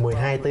web được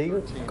 12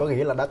 tiếng, có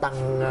nghĩa là đã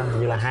tăng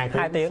như là 2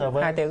 tiếng.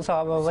 2 tiếng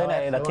so với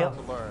lại đợt trước.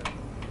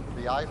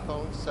 The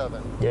iPhone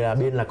 7. Vậy là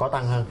pin là có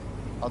tăng hơn.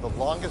 are the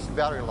longest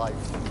battery life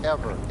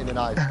ever in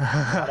an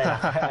iPhone. Đây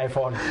là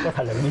iPhone có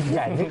thời lượng pin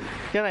dài nhất.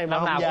 Cái này mà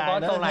Năm nào không cũng dài có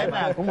nữa, câu này thế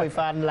mà. nào cũng bị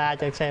fan la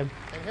cho xem.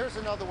 And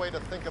here's another way to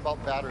think about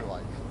battery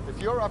life.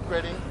 If you're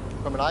upgrading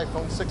from an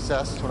iPhone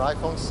 6s to an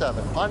iPhone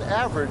 7, on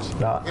average,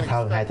 Đó, you're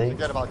hơn going 2 to tiếng.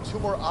 get about 2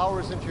 more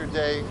hours into your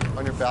day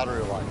on your battery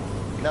life.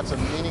 And that's a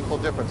meaningful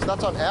difference.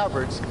 That's on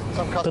average.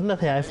 Some customers Tính ra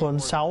thì iPhone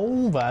 6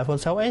 và iPhone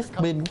 6s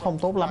pin cũng không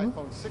tốt lắm.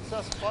 iPhone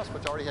 6s Plus,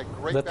 which already had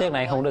great Rất tiếc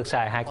này không được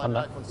xài hai battery con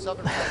đó. life,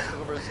 iPhone 7 Plus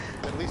delivers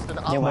at least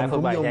an Nhưng mà hour. Mình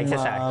cũng 7 thì anh sẽ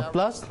dùng xài.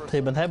 Plus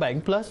thì mình thấy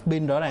bản Plus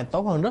pin rõ ràng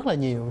tốt hơn rất là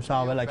nhiều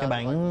so với lại cái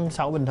bản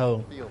 6 bình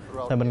thường.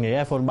 Thì mình nghĩ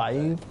iPhone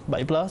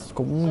 7 Plus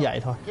cũng vậy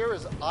thôi. Here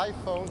is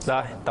iPhone 7.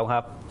 Rồi, tổng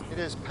hợp. It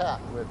is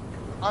packed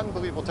with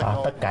unbelievable Tất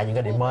technology. cả những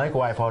cái điểm mới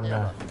của iPhone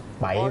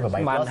 7 và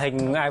 7 Màn Plus. hình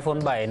iPhone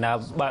 7 là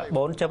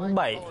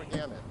 4.7.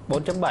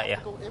 4.7 à?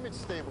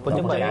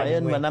 4.7 7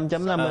 inch và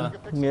 5.5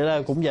 inch, nghĩa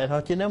là cũng vậy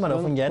thôi, chứ nếu mà độ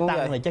phân giải cũng tăng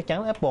vậy. thì chắc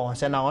chắn Apple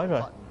sẽ nói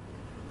rồi.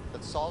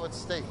 It's solid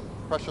state,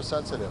 pressure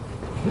sensitive.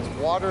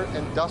 It's water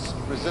and dust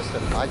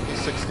resistant,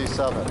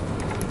 IP67.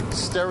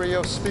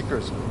 Stereo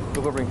speakers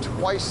delivering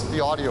twice the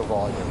audio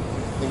volume.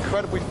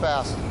 Incredibly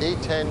fast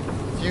A10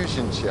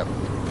 fusion chip.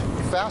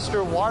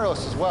 Faster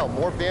wireless as well,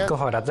 more band. Câu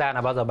hỏi đặt ra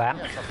là bao giờ bán?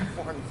 Yes, up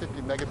to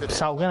 450 megabits.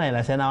 Sau cái này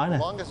là sẽ nói nè,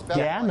 Longest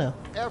battery giá life nữa.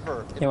 ever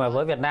in Nhưng mà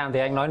với Việt Nam thì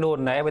anh nói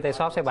luôn là FPT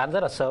Shop sẽ bán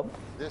rất là sớm.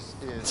 This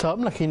is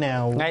Sớm là khi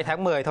nào? Ngay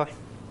tháng 10 thôi.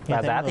 Và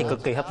Ngay tháng giá thì 10.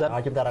 cực kỳ hấp dẫn. Đó,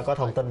 chúng ta đã có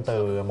thông tin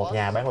từ một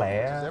nhà bán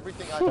lẻ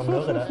everything trong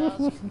nước rồi đó. iPhone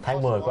has,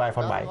 Tháng 10 của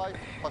iPhone 7. battery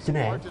life plus Chính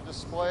hãng. larger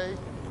display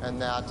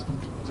and that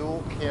dual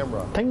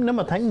camera. Nếu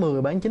mà tháng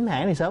 10 bán chính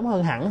hãng thì sớm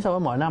hơn hẳn so với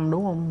mọi năm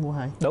đúng không Vũ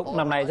Hải? Đúng,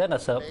 năm nay rất là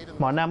sớm.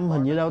 Mọi năm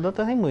hình như đâu đó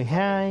tới tháng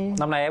 12.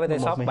 Năm nay FPT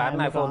 11, Shop 12 bán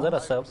mới iPhone có. rất là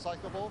sớm.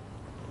 Recyclable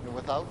and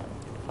without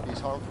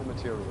these harmful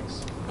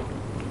materials.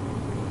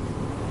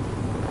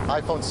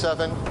 iPhone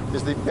 7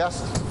 is the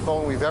best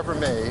phone we've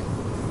ever made.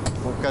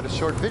 We've got a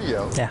short video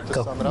to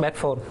Câu sum it up. best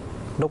phone.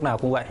 Lúc nào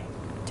cũng vậy.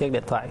 Chiếc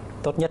điện thoại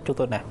tốt nhất chúng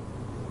tôi này.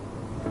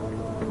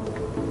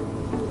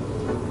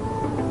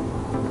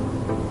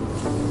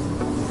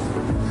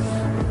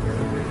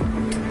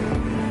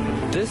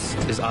 This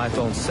is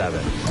iPhone 7.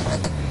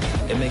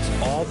 It makes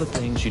all the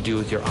things you do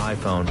with your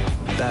iPhone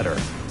better,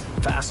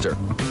 faster,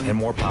 and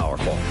more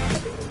powerful.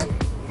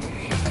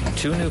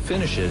 2 new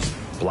finishes,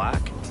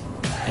 black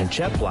and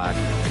jet black,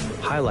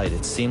 highlight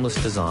its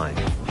seamless design.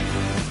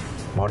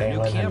 Màu đen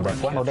New lên hình camera đẹp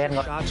quá. Màu đen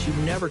captures ngọt. shots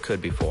you never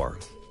could before.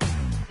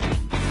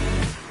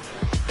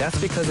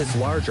 That's because its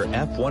larger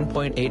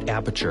f1.8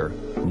 aperture,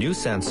 new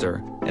sensor,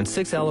 and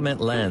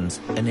 6-element lens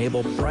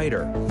enable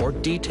brighter, more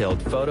detailed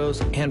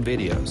photos and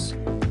videos.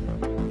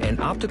 And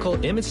optical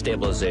image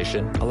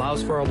stabilization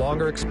allows for a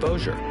longer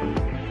exposure,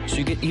 so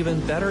you get even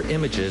better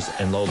images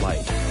in low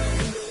light.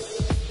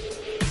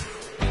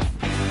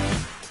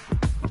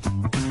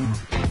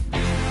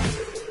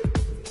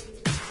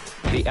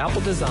 The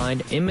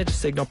Apple-designed image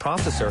signal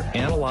processor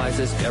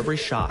analyzes every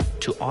shot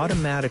to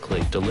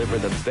automatically deliver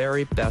the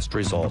very best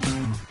results.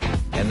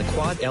 And the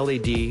quad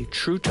LED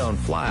True Tone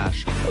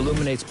flash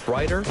illuminates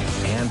brighter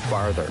and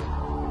farther.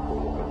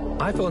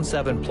 iPhone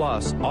 7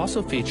 Plus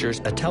also features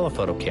a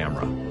telephoto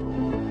camera.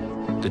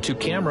 The 2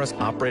 cameras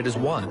operate as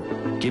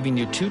one, giving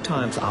you 2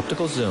 times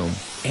optical zoom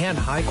and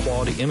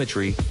high-quality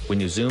imagery when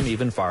you zoom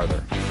even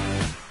farther.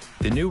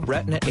 The new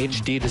Retina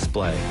HD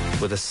display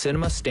with a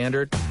cinema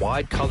standard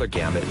wide color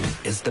gamut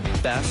is the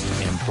best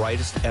and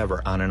brightest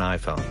ever on an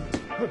iPhone.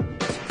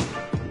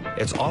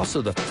 It's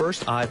also the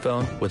first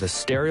iPhone with a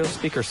stereo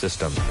speaker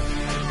system,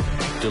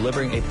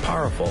 delivering a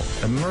powerful,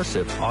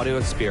 immersive audio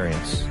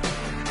experience.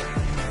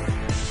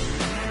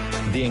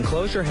 The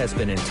enclosure has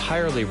been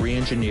entirely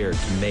re-engineered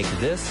to make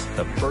this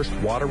the first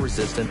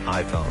water-resistant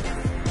iPhone.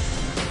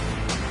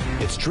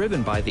 It's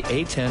driven by the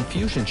A10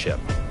 Fusion chip,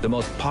 the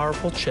most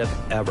powerful chip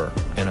ever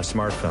in a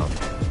smartphone.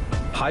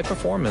 High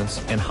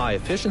performance and high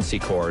efficiency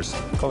cores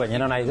Có vẻ như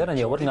năm nay rất là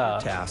nhiều bất ngờ.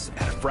 tasks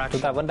at a fraction.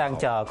 Chúng ta vẫn đang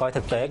chờ coi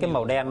thực tế cái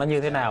màu đen nó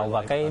như thế nào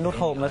và cái nút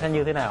home nó sẽ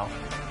như thế nào,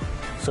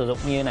 sử dụng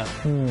như thế nào.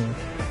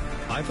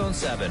 iPhone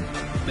 7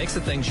 makes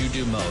the things you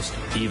do most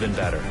even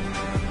better.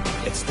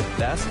 It's the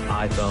best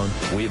iPhone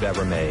we've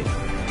ever made.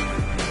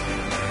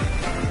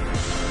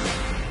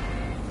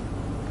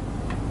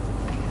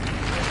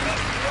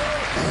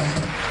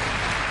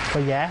 Có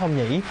giá không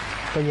nhỉ?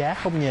 Có giá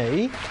không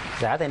nhỉ?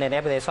 Giá thì nên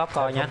FPT Shop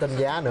coi nhé. Thông tin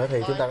giá nữa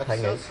thì chúng ta có thể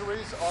nghĩ.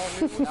 Accessories, all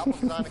new Apple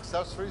design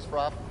accessories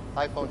for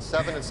iPhone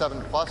 7 and 7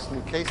 Plus,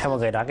 new cases. Theo mọi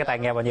người đoán cái tai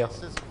nghe bao nhiêu?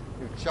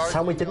 New charging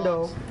 69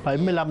 đô.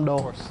 75 đô.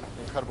 Of course,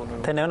 incredible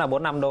new. Thế nếu là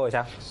 45 đô thì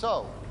sao? So,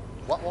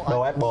 what will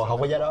Đồ I Apple không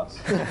có giá đó.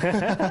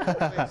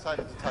 really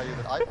excited to tell you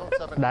that iPhone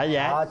 7 Đã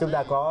giá. Đó, chúng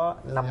ta có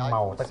 5 the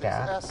màu iPhone tất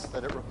cả. 6s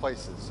that it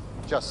replaces,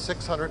 just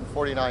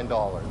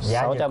 $649.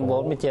 Giá như cũ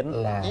 649.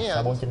 là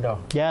 649 đô.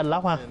 Giá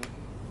unlock ha.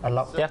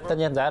 Unlock. Yes, tất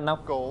nhiên giá nó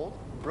Gold,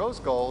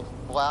 rose gold,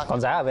 black.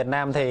 Còn giá ở Việt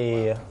Nam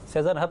thì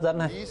sẽ rất là hấp dẫn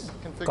này.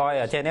 Coi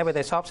ở trên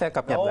FPT Shop sẽ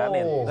cập nhật giá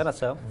liền rất là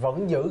sớm.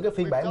 Vẫn giữ cái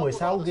phiên bản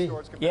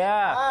 16GB.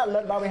 Yeah.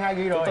 Lên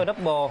 32GB rồi. Chúng tôi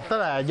double. Tức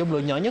là dung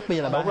lượng nhỏ nhất bây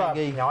giờ là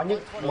 32GB. Nhỏ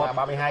nhất là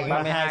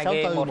 32GB.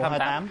 32GB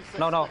 128.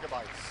 No.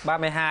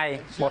 32,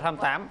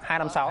 128,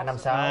 256.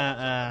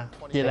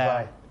 256. Vậy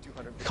là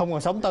không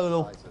còn 64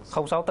 luôn.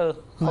 064.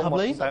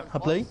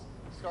 Hợp lý.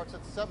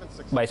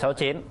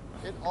 769.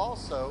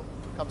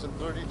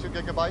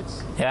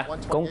 Yeah,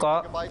 cũng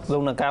có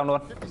dung lượng cao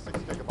luôn.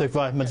 Tuyệt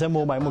vời, mình sẽ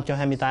mua bản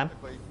 128.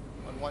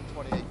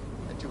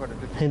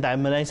 Hiện tại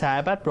mình đang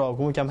xài iPad Pro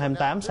của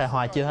 128, xài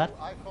hoài chưa hết.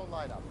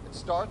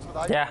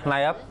 Yeah,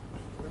 line up.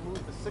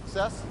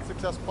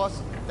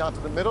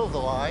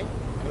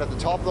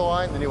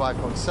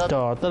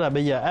 Trời, tức là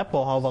bây giờ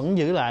Apple họ vẫn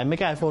giữ lại mấy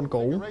cái iPhone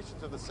cũ.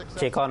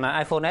 Chỉ còn là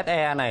iPhone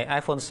SE này,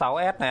 iPhone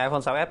 6s này, iPhone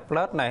 6s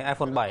Plus này,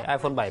 iPhone 7,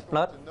 iPhone 7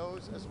 Plus.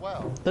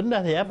 Tính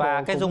ra thì Apple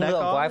và cái dung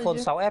lượng của iPhone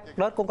 6s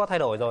Plus cũng có thay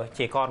đổi rồi,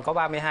 chỉ còn có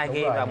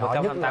 32GB và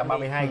 128GB.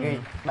 32GB.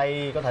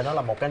 Đây có thể nói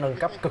là một cái nâng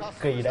cấp cực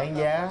kỳ đáng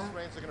giá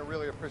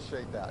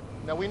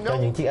cho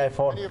những chiếc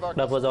iPhone.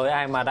 Đợt vừa rồi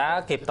ai mà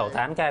đã kịp tẩu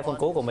tán cái iPhone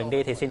cũ của mình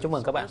đi thì xin chúc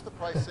mừng các bạn.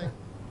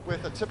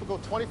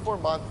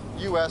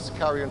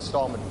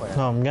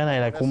 Không, cái này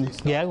là cũng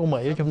giá của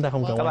Mỹ, chúng ta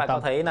không cần các quan bạn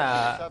tâm. có thấy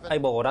là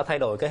Apple đã thay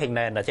đổi cái hình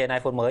nền ở trên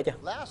iPhone mới chưa?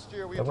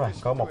 Đúng rồi,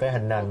 có một cái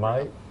hình nền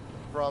mới.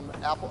 Và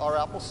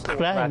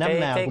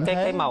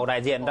cái màu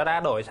đại diện đã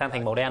đổi sang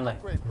thành màu đen rồi.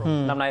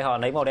 Năm nay họ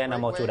lấy màu đen là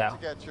màu chủ đạo.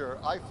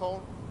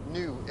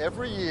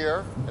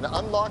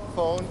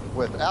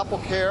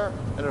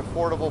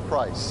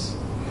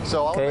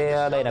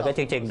 Đây là cái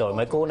chương trình đổi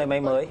mới cũ lên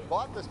máy mới.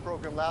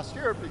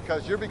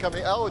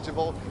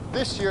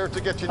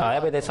 Ở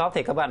FPT Shop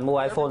thì các bạn mua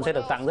iPhone sẽ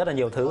được tặng rất là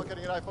nhiều thứ.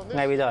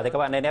 Ngay bây giờ thì các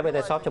bạn lên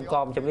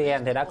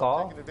fptshop.com.vn thì đã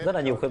có rất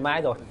là nhiều khuyến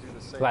mãi rồi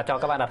và cho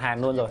các bạn đặt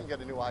hàng luôn rồi.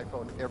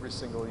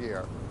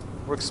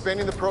 We're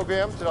expanding the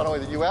program to not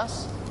only the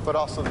US but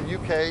also the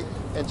UK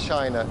and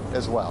China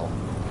as well.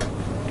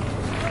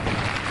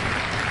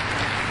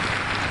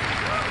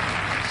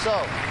 So,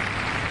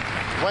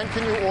 when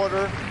can you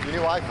order the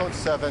new iPhone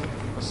 7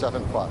 or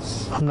 7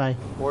 Plus? Hôm nay.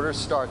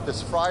 Orders start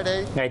this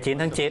Friday, ngày 9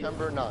 tháng 9.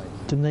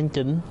 9 tháng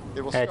 9.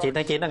 Ngày 9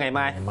 tháng 9 là ngày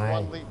mai.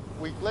 One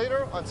week later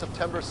on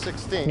September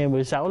 16th. Ngày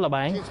 16 là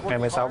bán. Ngày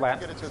 16 bán.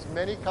 Get it to as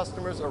many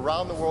customers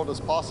around the world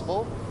as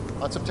possible.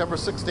 On September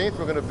 16th,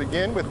 we're going to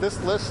begin with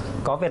this list.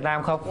 Có Việt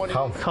Nam không?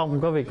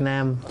 Không có Việt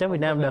Nam. Chắc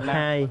Việt Nam đợt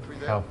 2.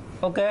 Không.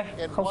 Ok,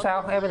 không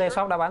sao. FPT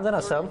Shop đã bán rất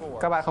là sớm.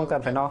 Các bạn không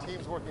cần phải lo.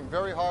 Teams working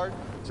very hard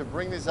to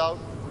bring these out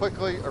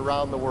quickly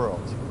around the world.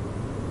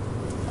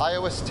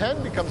 iOS 10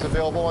 becomes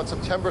available on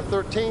September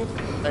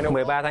 13th.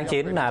 13 tháng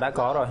 9 là đã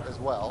có rồi.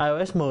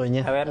 iOS 10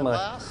 nha. iOS 10.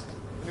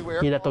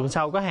 Vậy là tuần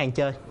sau có hàng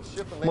chơi.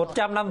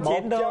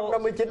 159 đô.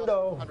 159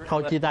 đô.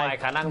 Thôi chia tay. Ngoài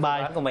khả năng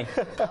bán của mình.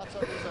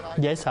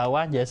 Dễ sợ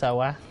quá.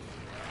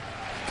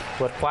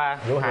 Vượt qua.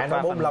 Vũ Hải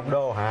nói 45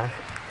 đô hả?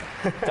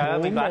 Trời ơi,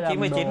 mình đoán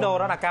 99 đô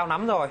đó là cao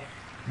lắm rồi.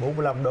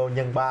 45 đô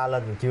nhân 3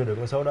 lên thì chưa được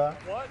con số đó.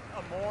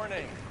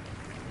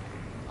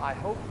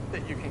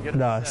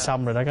 Rồi,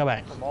 xong rồi đó các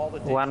bạn.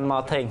 One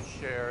more thing.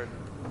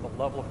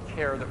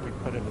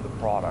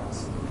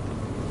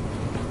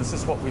 This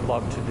is what we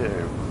love to do.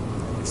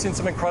 You've seen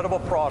some incredible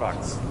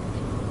products.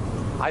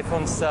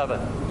 iPhone 7,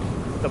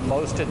 the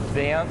most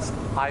advanced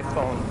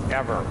iPhone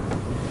ever.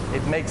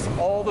 It makes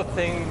all the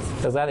things.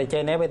 Thực ra thì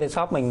trên FPT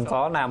Shop mình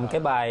có làm cái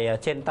bài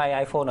trên tay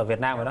iPhone ở Việt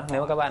Nam rồi đó.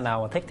 Nếu các bạn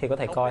nào thích thì có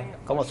thể coi.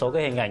 Có một số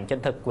cái hình ảnh chân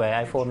thực về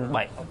iPhone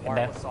 7 Việt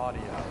Nam.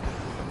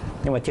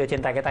 Nhưng mà chưa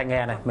trên tay cái tai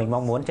nghe này. Mình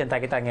mong muốn trên tay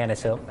cái tai nghe này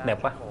sớm. Đẹp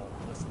quá.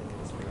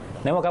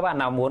 Nếu mà các bạn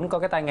nào muốn có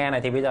cái tai nghe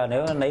này thì bây giờ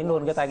nếu lấy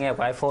luôn cái tai nghe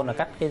của iPhone là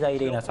cắt cái dây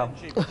đi là xong.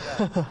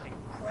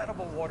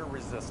 Incredible water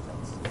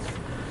resistance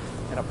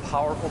and a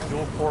powerful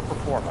dual core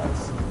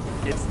performance.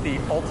 It's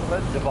the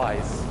ultimate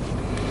device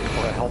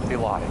for a healthy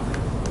life.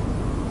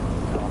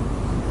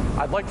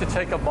 I'd like to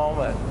take a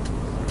moment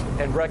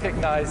and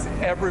recognize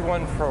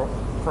everyone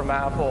from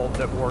Apple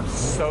that worked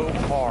so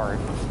hard.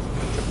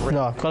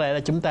 Rồi, có lẽ là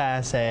chúng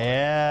ta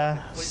sẽ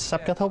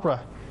sắp kết thúc rồi.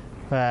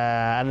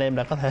 Và anh em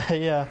đã có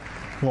thể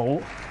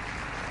ngủ.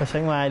 Và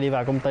sáng mai đi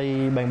vào công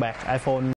ty bàn bạc iPhone